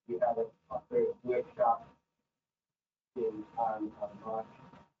said, we had a first workshop on March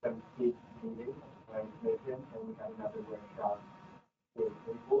 17th meeting, and we had another workshop in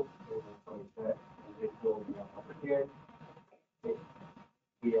April, April 23rd, and this will be a public hearing.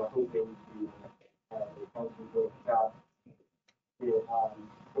 We are hoping to have a council workshop here on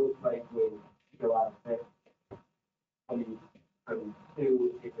most likely July 5th,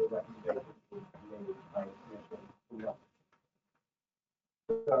 2022, if the recommendation is made by the commission.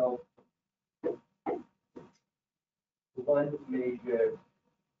 So, one major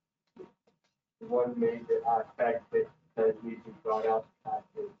aspect that needs to be brought up at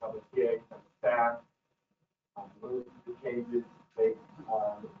the public hearing from staff, most of the changes based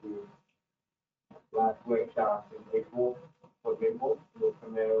on the last workshop in April for Maple will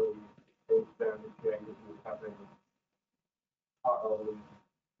primarily based on the changes we're covering our own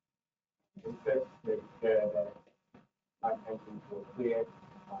interests, make sure that our intentions were clear.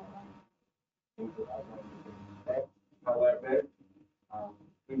 Things that I wanted to say. However,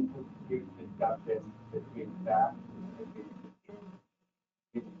 we've discussed this between staff and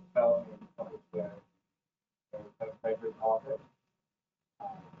the development public where the treasurer's office.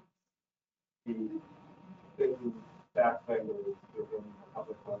 The certain staff members within the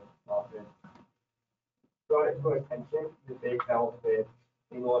public works office brought it to our attention that they felt that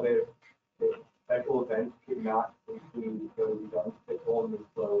in order that special events could not include those events that only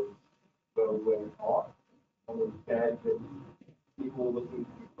close roadways off, and instead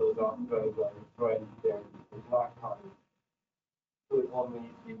roadway, for instance, is not common. So it only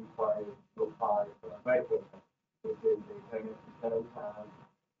be required to apply for a right of way, which is a permit that does have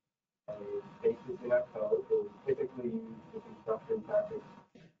a basis in our code, it was typically used for construction traffic.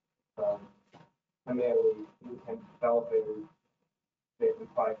 Primarily, you can developers that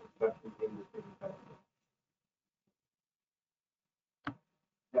require construction in the city center.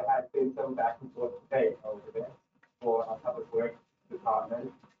 There has been some back and forth debate over this for our public works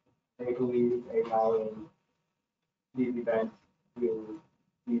department. They believe allowing these events to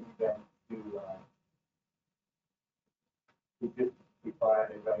just require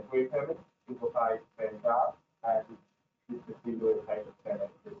a right of way permit, simplifies their job, and just a singular type of permit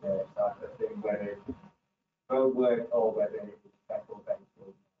for their processing, whether it's road work or whether it's special events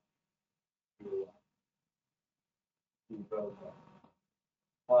to road work.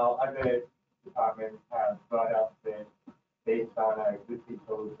 While other departments have brought up that based on our existing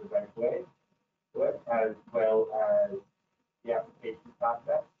codes of right of way work, as well as the application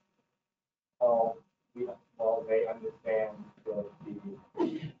process, while they understand the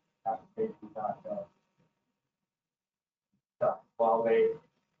application process. So while they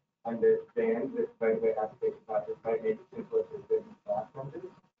understand this right of way application process might make it simpler for certain staff members,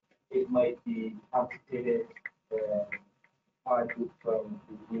 it might be complicated and hard to explain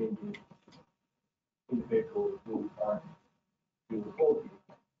to community individuals who are to hold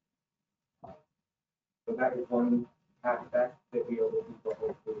you. So that is one aspect that we are looking for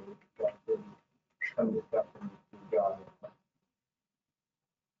hopefully some discussion regarding.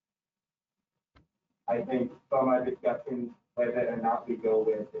 I think from our discussions, whether or not we go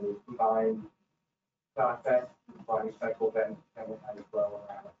with a combined process, combining cycle event and as well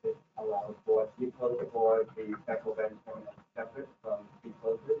as allow for street closure or the cycle event separate from street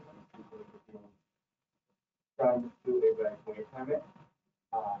closures and street closure being done through a right of way permit.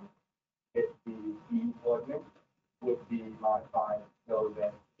 If the fee ordinance would be modified so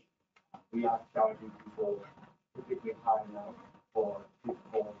that we are charging people particularly high enough for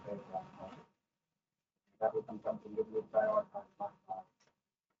people that that would be something that would prioritize my time.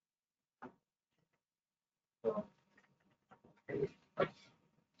 So,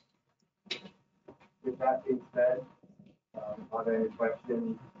 with that being said, are there any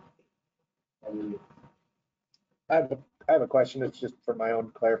questions? I have a question. It's just for my own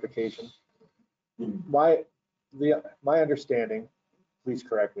clarification. My understanding, please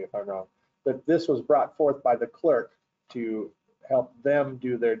correct me if I'm wrong, that this was brought forth by the clerk to help them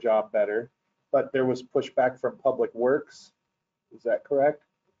do their job better, but there was pushback from Public Works. Is that correct?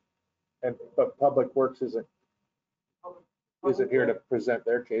 But Public Works isn't here to present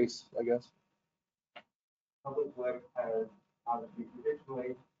their case, I guess. Public Works has obviously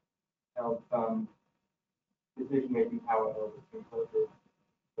traditionally held some decision-making power over street closures.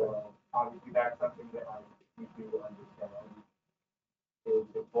 So obviously that's something that we do understand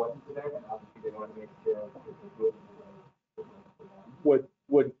is important to them, and obviously they want to make sure that they're doing the way for them.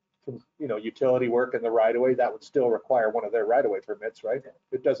 Would utility work in the right of way, that would still require one of their right of way permits, right?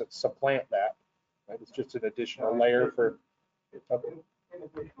 It doesn't supplant that, right? It's just an additional layer for. It's an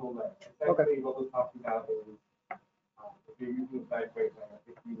additional layer. Essentially, what we're talking about is if you're using the right of way permit,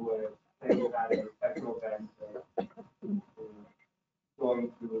 if you were say you had a special event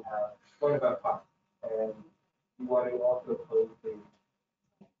going to one of our parks, and you want to also close the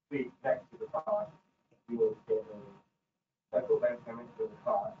street next to the park, you will get a special event permit for the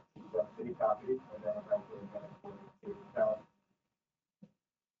park, from city property, and then eventually get it for the city itself.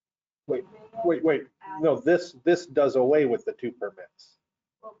 Wait. No, this does away with the two permits.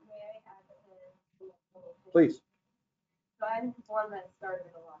 Well, may I add a Please. So I'm the one that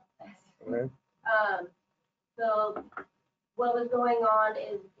started a lot of this. Okay. So what was going on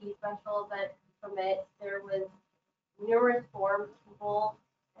is the special event permit, there was numerous forms people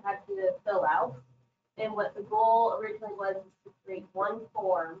had to fill out. And what the goal originally was to create one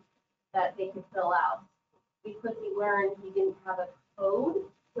form that they could fill out. We quickly learned we didn't have a code,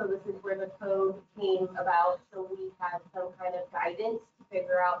 so this is where the code came about. So we had some kind of guidance to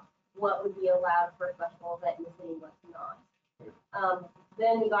figure out what would be allowed for a special event in the city, what's not.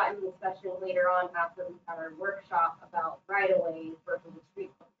 Then we got into discussion later on after we had our workshop about right-of-ways versus the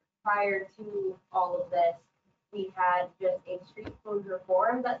street closure. Prior to all of this, we had just a street closure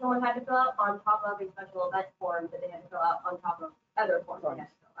form that someone had to fill out on top of a special event form that they had to fill out on top of other forms they had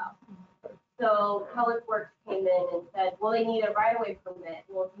to fill out. So Public Works came in and said, well, they need a right-of-way permit.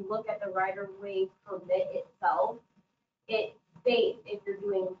 Well, if you look at the right-of-way permit itself, it states if you're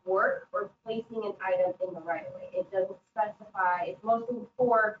doing work or placing an item in the right-of-way. It doesn't specify, it's mostly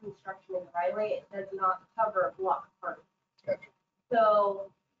for construction in the right-of-way. It does not cover block parking. Gotcha.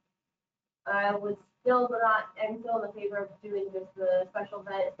 So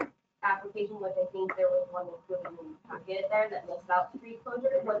clarification, which I think there was one included in the packet there that lists out street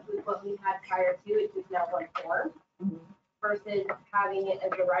closures, which was what we had prior to, it's just now one form. Versus having it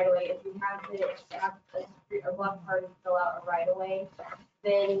as a right of way. If we have it, have a street or block party fill out a right of way,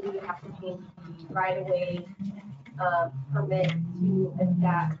 then we would have to change the right of way permit to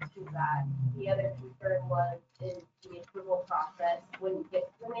adapt to that. The other concern is the approval process wouldn't get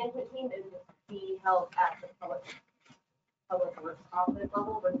to the management team, it would just be held at the public works office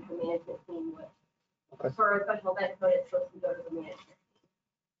level versus the management team would. Okay. For a special event code, it's supposed to go to the management.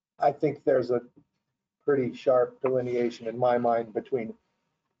 I think there's a pretty sharp delineation in my mind between,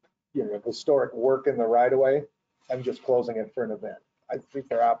 historic work in the right of way and just closing it for an event. I think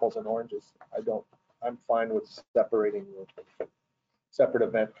they're apples and oranges. I'm fine with separating the separate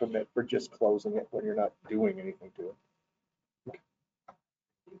event permit for just closing it when you're not doing anything to it. I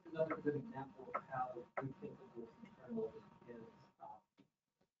think another good example of how we think of this internally is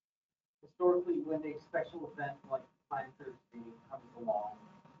historically when a special event like Planters Meeting comes along,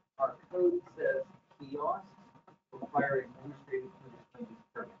 our code says kiosks require administrative use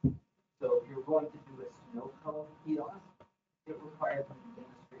permit. So if you're going to do a snow cone kiosk, it requires an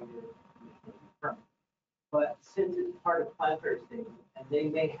administrative use permit. But since it's part of Planters Day and they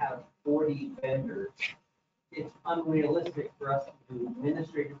may have 40 vendors, it's unrealistic for us to do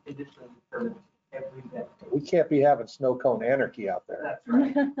administrative conditions permits every vendor. We can't be having snow cone anarchy out there. That's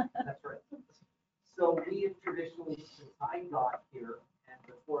right. That's right. So we have traditionally, since I got here, and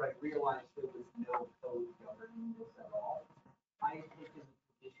before I realized there was no code governing this at all, I have taken the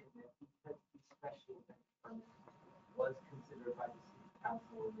position that because the special event permit was considered by the city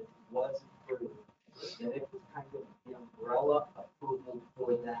council and it was approved, that it was kind of the umbrella approval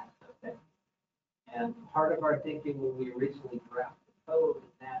for that event. And part of our thinking when we originally drafted the code,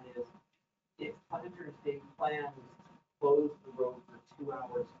 and that is, if Planters Day plans to close the road for 2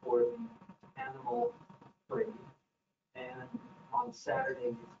 hours for the animal parade, and on Saturday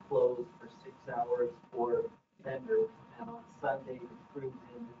it's closed for 6 hours for vendors, and on Sunday the cruise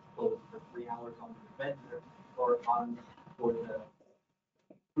in is closed for 3 hours on the vendor or for the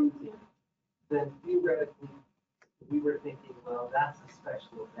cruise in, then theoretically we were thinking, well, that's a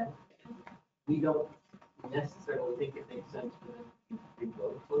special event. We don't necessarily think it makes sense for them to do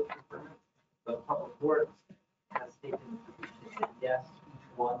road closure permits, but Public Works has taken the position that yes, each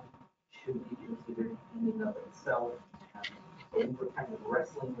one should be considered in and of itself. And we're kind of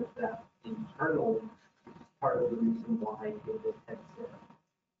wrestling with that internally, which is part of the reason why David had said,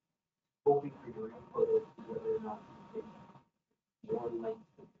 hoping for your input as to whether or not you think more like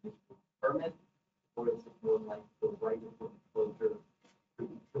the permit, or is it more like the right of way closure for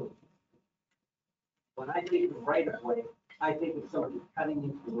utilities? When I think of right of way, I think of somebody cutting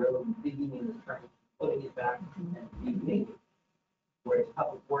into the road and digging in the trench, putting it back and repaving. Whereas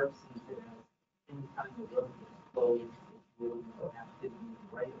Public Works sees it as any time the road is closed, it's really active in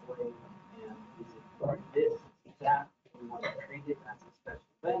the right of way. And is it for this, that, do we want to treat it as a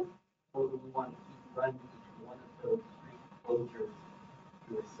special event, or do we want to keep running each one of those street closures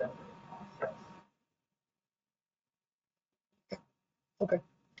through a separate process?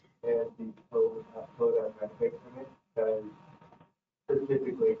 And the code on that permit does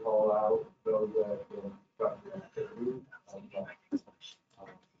specifically call out those that construction activities.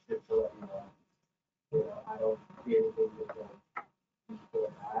 Just to let you know, I don't see anything that can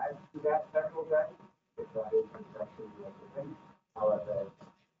add to that special event if that is construction related. However,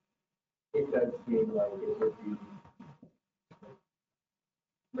 it does seem like it would be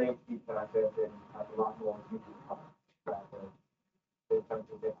lengthy process and have a lot more people process. It's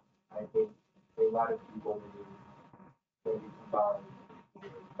something that I think a lot of people will be combined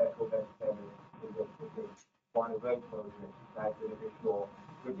special event center and just one event closure, that's an additional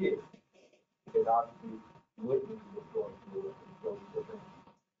review. Because obviously would be the story to it, and so different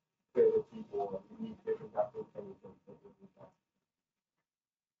creative people need different applications.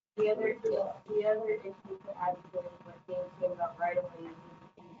 The other issue to add to it, what James came about right away,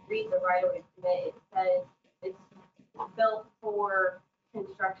 when you read the right away permit, it says it's built for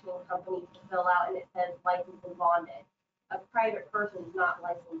construction companies to fill out, and it says licensed and bonded. A private person is not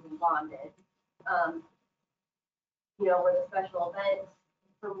licensed and bonded. Where the special events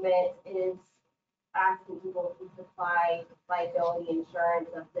permit is asking people to supply liability insurance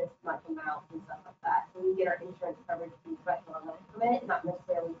of this much amount and stuff like that. So we get our insurance coverage through special event permit, not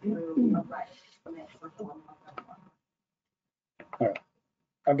necessarily through a right permit for someone. All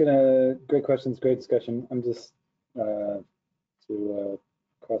right. Great questions, great discussion. I'm just, to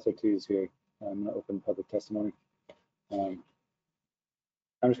cross our T's here, I'm gonna open public testimony. I'm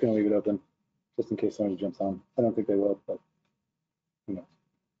just gonna leave it open, just in case somebody jumps on. I don't think they will, but who knows.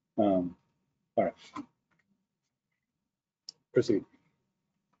 All right. Proceed.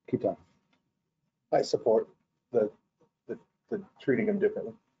 Keep talking. I support the treating them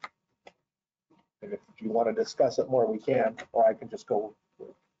differently. And if you want to discuss it more, we can, or I can just go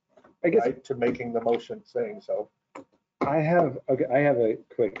I guess right to making the motion saying so. I have a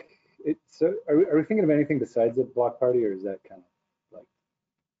quick, so are we thinking of anything besides a block party, or is that kind of like,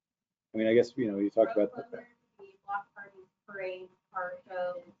 I mean, I guess, you know, you talked about, Road closers, the block parties, parades, car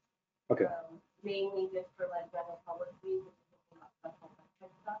shows. Okay. Mainly just for like general public use, not special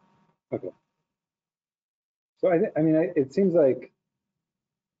event stuff. okay. So I mean, it seems like,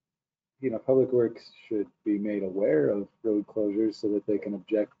 you know, Public Works should be made aware of road closures so that they can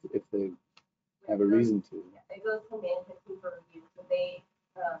object if they have a reason to. It goes to management super review, so they,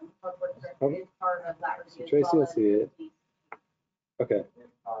 Public Works Oh. Director is part of that So review. as Tracy well will as see it. police Okay,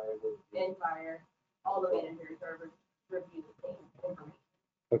 And fire, all the managers are review the same information.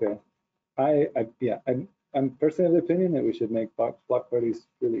 okay. Yeah, I'm personally of the opinion that we should make block parties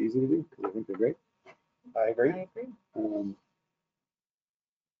really easy to do, because I think they're great. I agree. I agree. I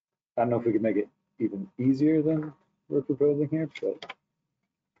don't know if we could make it even easier than we're proposing here, but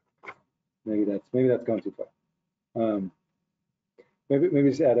maybe that's going too far. Maybe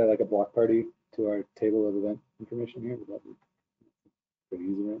just add like a block party to our table of event information here. Would that be pretty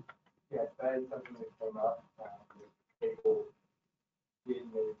easy, right? Yes, that is something that came up, people being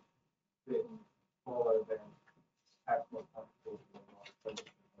a smaller than actual competition.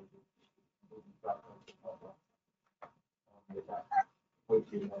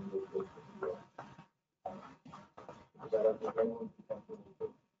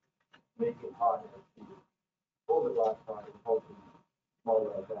 Make it harder to hold the glass on and hold the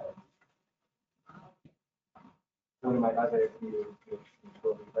smaller event. One of my other views is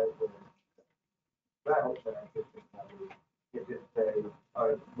for the regular route that I could think of is if it's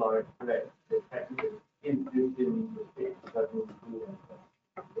a large threat that technically in the state doesn't do anything.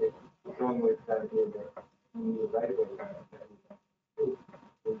 It's going with the idea that you need a right of way grant that we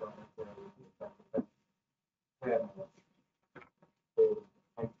don't necessarily do something that's so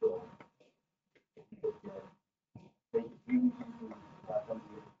potential. They use something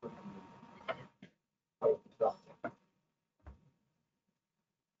quite stuff.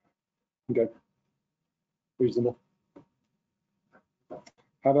 Okay. Reasonable.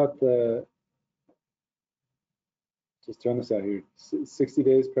 How about just throwing this out here, 60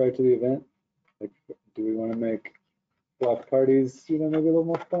 days prior to the event? Like, do we want to make block parties, you know, maybe a little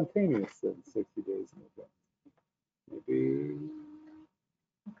more spontaneous than 60 days in advance?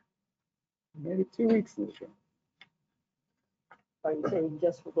 Maybe 2 weeks in advance. Are you saying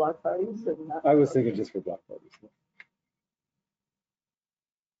just for block parties and not? I was thinking just for block parties.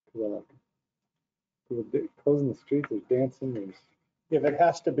 'Cause I like people closing the streets, there's dancing, there's. If it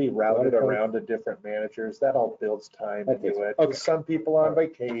has to be routed around to different managers, that all builds time That into takes- it. okay. With some people on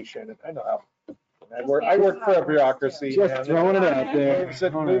vacation, and I know how. I work for a bureaucracy. Just man. throwing it out there. Moves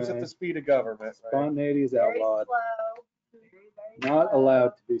at the Alright. speed of government. Right? Spontaneity is Very outlawed, slow. Very not slow.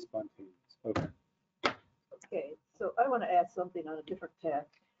 allowed to be spontaneous. Okay. Okay, so I want to add something on a different tack.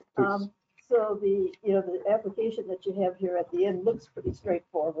 Please. So the, you know, the application that you have here at the end looks pretty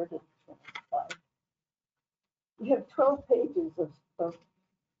straightforward and fine. You have 12 pages of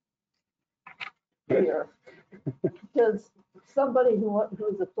here. Does somebody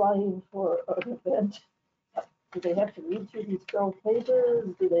who's applying for an event, do they have to read through these 12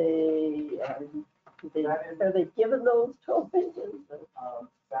 pages? Are they given those 12 pages?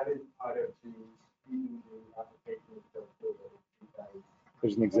 That is part of the application. So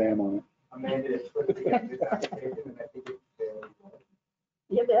There's an exam on it. Amanda has put together this application, and I think it's fairly good.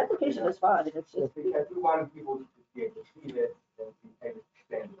 Yeah, the application is fine, it's just, Because we wanted people to be able to see this and be able to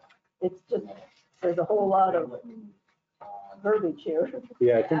stand. it's just, there's a whole lot of verbiage here.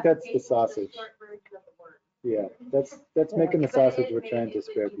 Yeah, I think that's the Application is sausage. short version of the word. Yeah, that's making the But sausage it we're may- trying to it would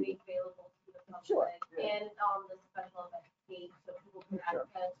spare be people. made available to the Sure. public and on the special event page, so people can Sure.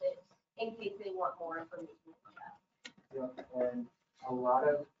 access it in case they want more information on that. Yeah, and a lot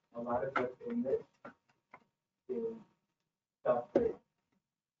of what's in this is stuff that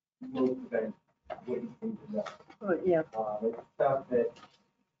most events wouldn't seem to know. But yeah, It's stuff that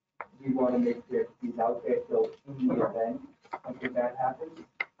we want to make sure is out there, so in the event something bad happens,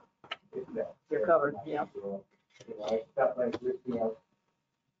 it's there. You're covered, yeah. You know, it's stuff like listing out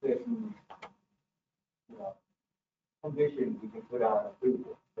certain, conditions we can put on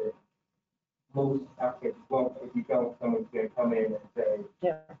approval. That most applicants won't, if you don't, someone's gonna come in and say,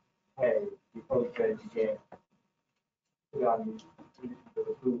 yeah. hey, you folks said you can't put on these conditions of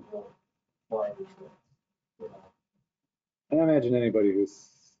approval. Why is it, you know? And I imagine anybody who's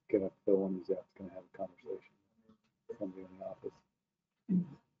gonna fill one of these out, it's gonna have a conversation with somebody in the office.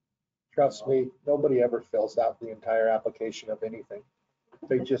 Trust me, nobody ever fills out the entire application of anything.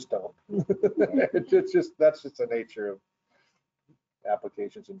 They just don't. It's just, that's just the nature of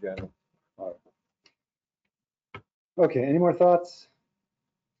applications in general. All right. Okay, any more thoughts?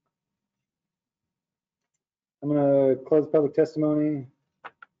 I'm gonna close public testimony.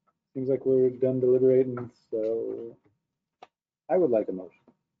 Seems like we're done deliberating, so I would like a motion.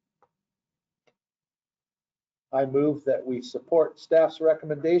 I move that we support staff's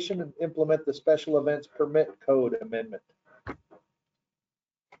recommendation and implement the special events permit code amendment.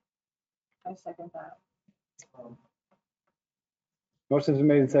 I second that. Motion's been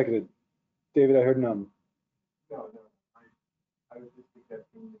made and seconded. David, I heard none. No, I was just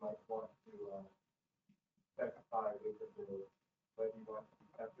suggesting you might want to specify whether you want to be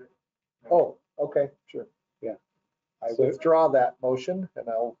separate. Oh, okay, sure. Yeah. I So- withdraw that motion and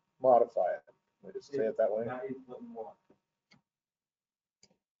I'll modify it. I just say it that way. That is what you want.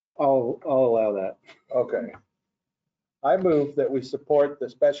 I'll allow that. Okay. I move that we support the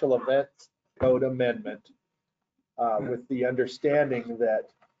special events code amendment with the understanding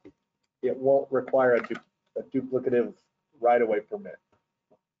that it won't require a duplicative right-of-way permit.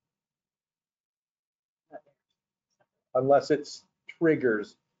 Unless it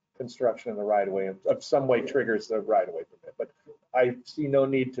triggers construction in the right-of-way, of some way triggers the right-of-way permit. But I see no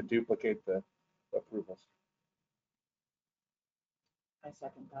need to duplicate the approvals. I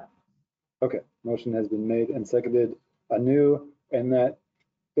second that. Okay, motion has been made and seconded anew, and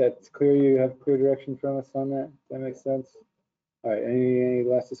that's clear. You have clear direction from us on that. That makes sense. All right, any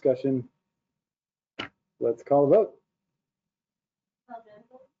last discussion? Let's call the vote. Bill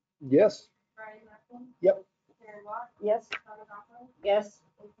Jensen, Yes. Brian Martin. Yep. Karen Watt, Yes, Donna Goffin, Yes.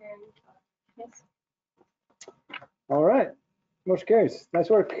 and Karen Scott. yes. All right, motion carries. Nice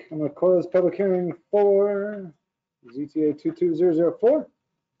work. I'm gonna close public hearing for ZTA 22004.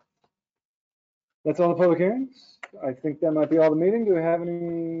 That's all the public hearings. I think that might be all the meeting. Do we have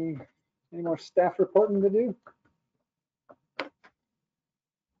any more staff reporting to do?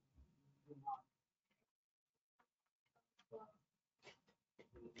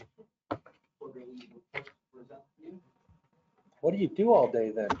 What do you do all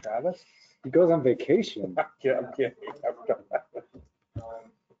day then, Travis? He goes on vacation. Yeah, I'm kidding.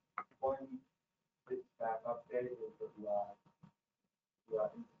 One big staff update is that we are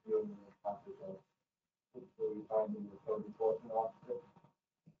interviewing the process of hopefully finding the code enforcement officer.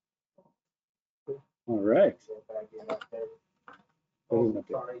 All right. Get back in update. What is Oh, an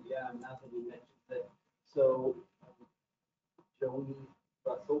update? sorry, yeah, now that you mentioned that, so Joni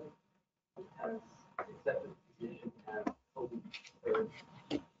Russell has accepted the position as Toby Fair.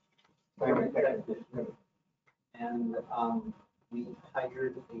 And we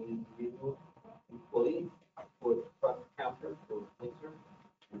hired a new employee for the front counter for Windsor.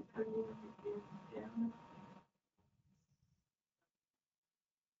 And her name is Jen.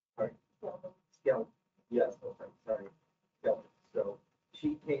 Sorry, Skeleton. Yes, okay, sorry, Skeleton. So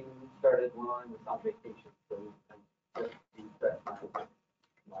she came, started when I was on vacation, so I just refreshed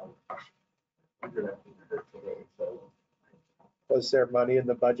my introduction to her today, so. Was there money in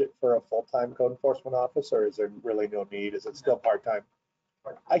the budget for a full-time code enforcement officer, or is there really no need? Is it still part-time?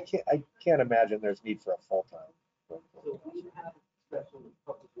 I can't imagine there's need for a full-time. So we have special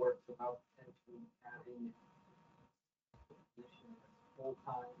public works about potentially adding a position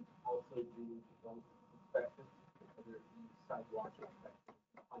full-time, also do zone inspection, whether it be sidewalk inspection,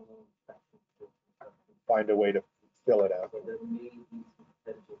 final inspection. Find a way to fill it out. So there may be some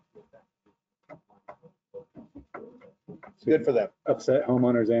potential for that. Good for them. Upset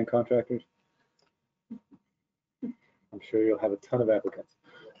homeowners and contractors. I'm sure you'll have a ton of applicants.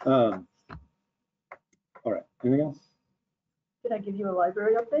 All right, anything else? Can I give you a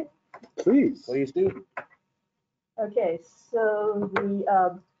library update? Please. Please do. Okay, so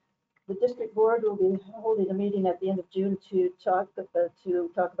the district board will be holding a meeting at the end of June to talk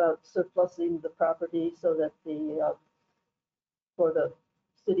about surplusing the property so that for the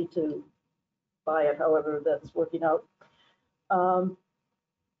city to buy it, however that's working out.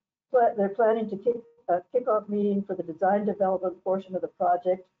 But they're planning to kick a kickoff meeting for the design development portion of the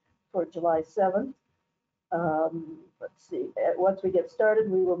project for July 7th. Let's see, once we get started,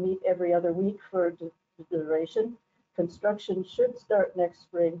 we will meet every other week for duration. Construction should start next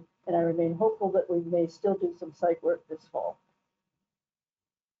spring, and I remain hopeful that we may still do some site work this fall.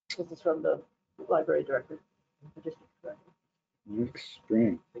 This is from the library director, the district director. Next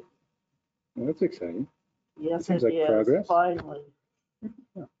spring. Well, that's exciting. Yes, Seems it like is, progress. finally.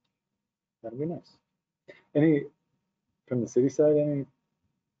 That'll be nice. Any, from the city side, any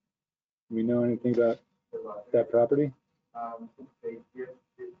we know anything about that property? They just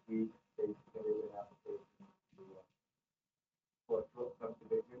this week, they submitted an application to, for a short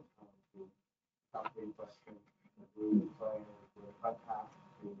subdivision, to calculate question, the blue plan, the cut path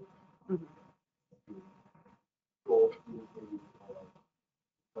to go through the,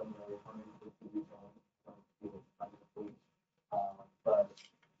 some of the comments that we don't, but,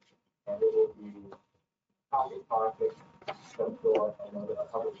 and it will be pocket parking, some sort, I know that a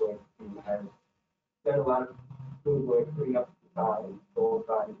public works team has done a lot of good work cleaning up the side, gold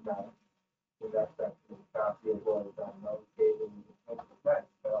side is not, with that section, south field was done, no paving,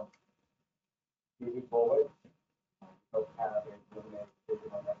 so moving forward, let's have a preliminary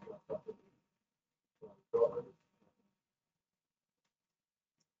decision on that subdivision.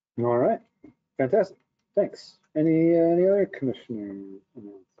 All right, fantastic, thanks. Any other commissioner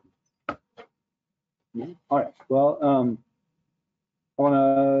announcements? No? All right, well, I want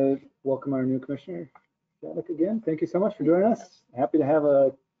to welcome our new commissioner, Shattuck, again. Thank you so much for joining us. Happy to have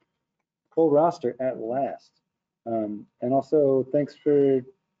a full roster at last. And also, thanks for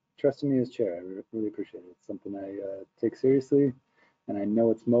trusting me as chair. I really appreciate it. It's something I take seriously, and I know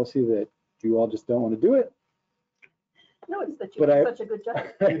it's mostly that you all just don't want to do it. No, it's that you But do I- such a good job.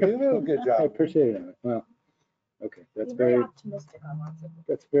 You do a good I job. appreciate it. Well, okay, that's Be very very optimistic on lots of.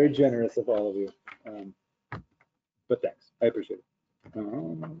 That's very generous of all of you. But thanks, I appreciate it.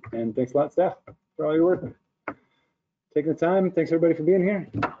 And thanks a lot, staff, for all your work. Taking the time. Thanks everybody for being here.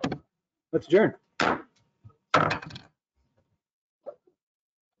 Let's adjourn.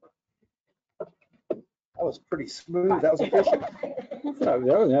 That was pretty smooth. That was efficient.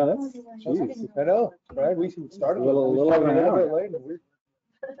 Yeah, that's, geez. I know, right? We should start A little over an hour. late.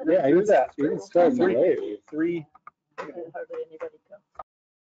 Yeah, even start late. Three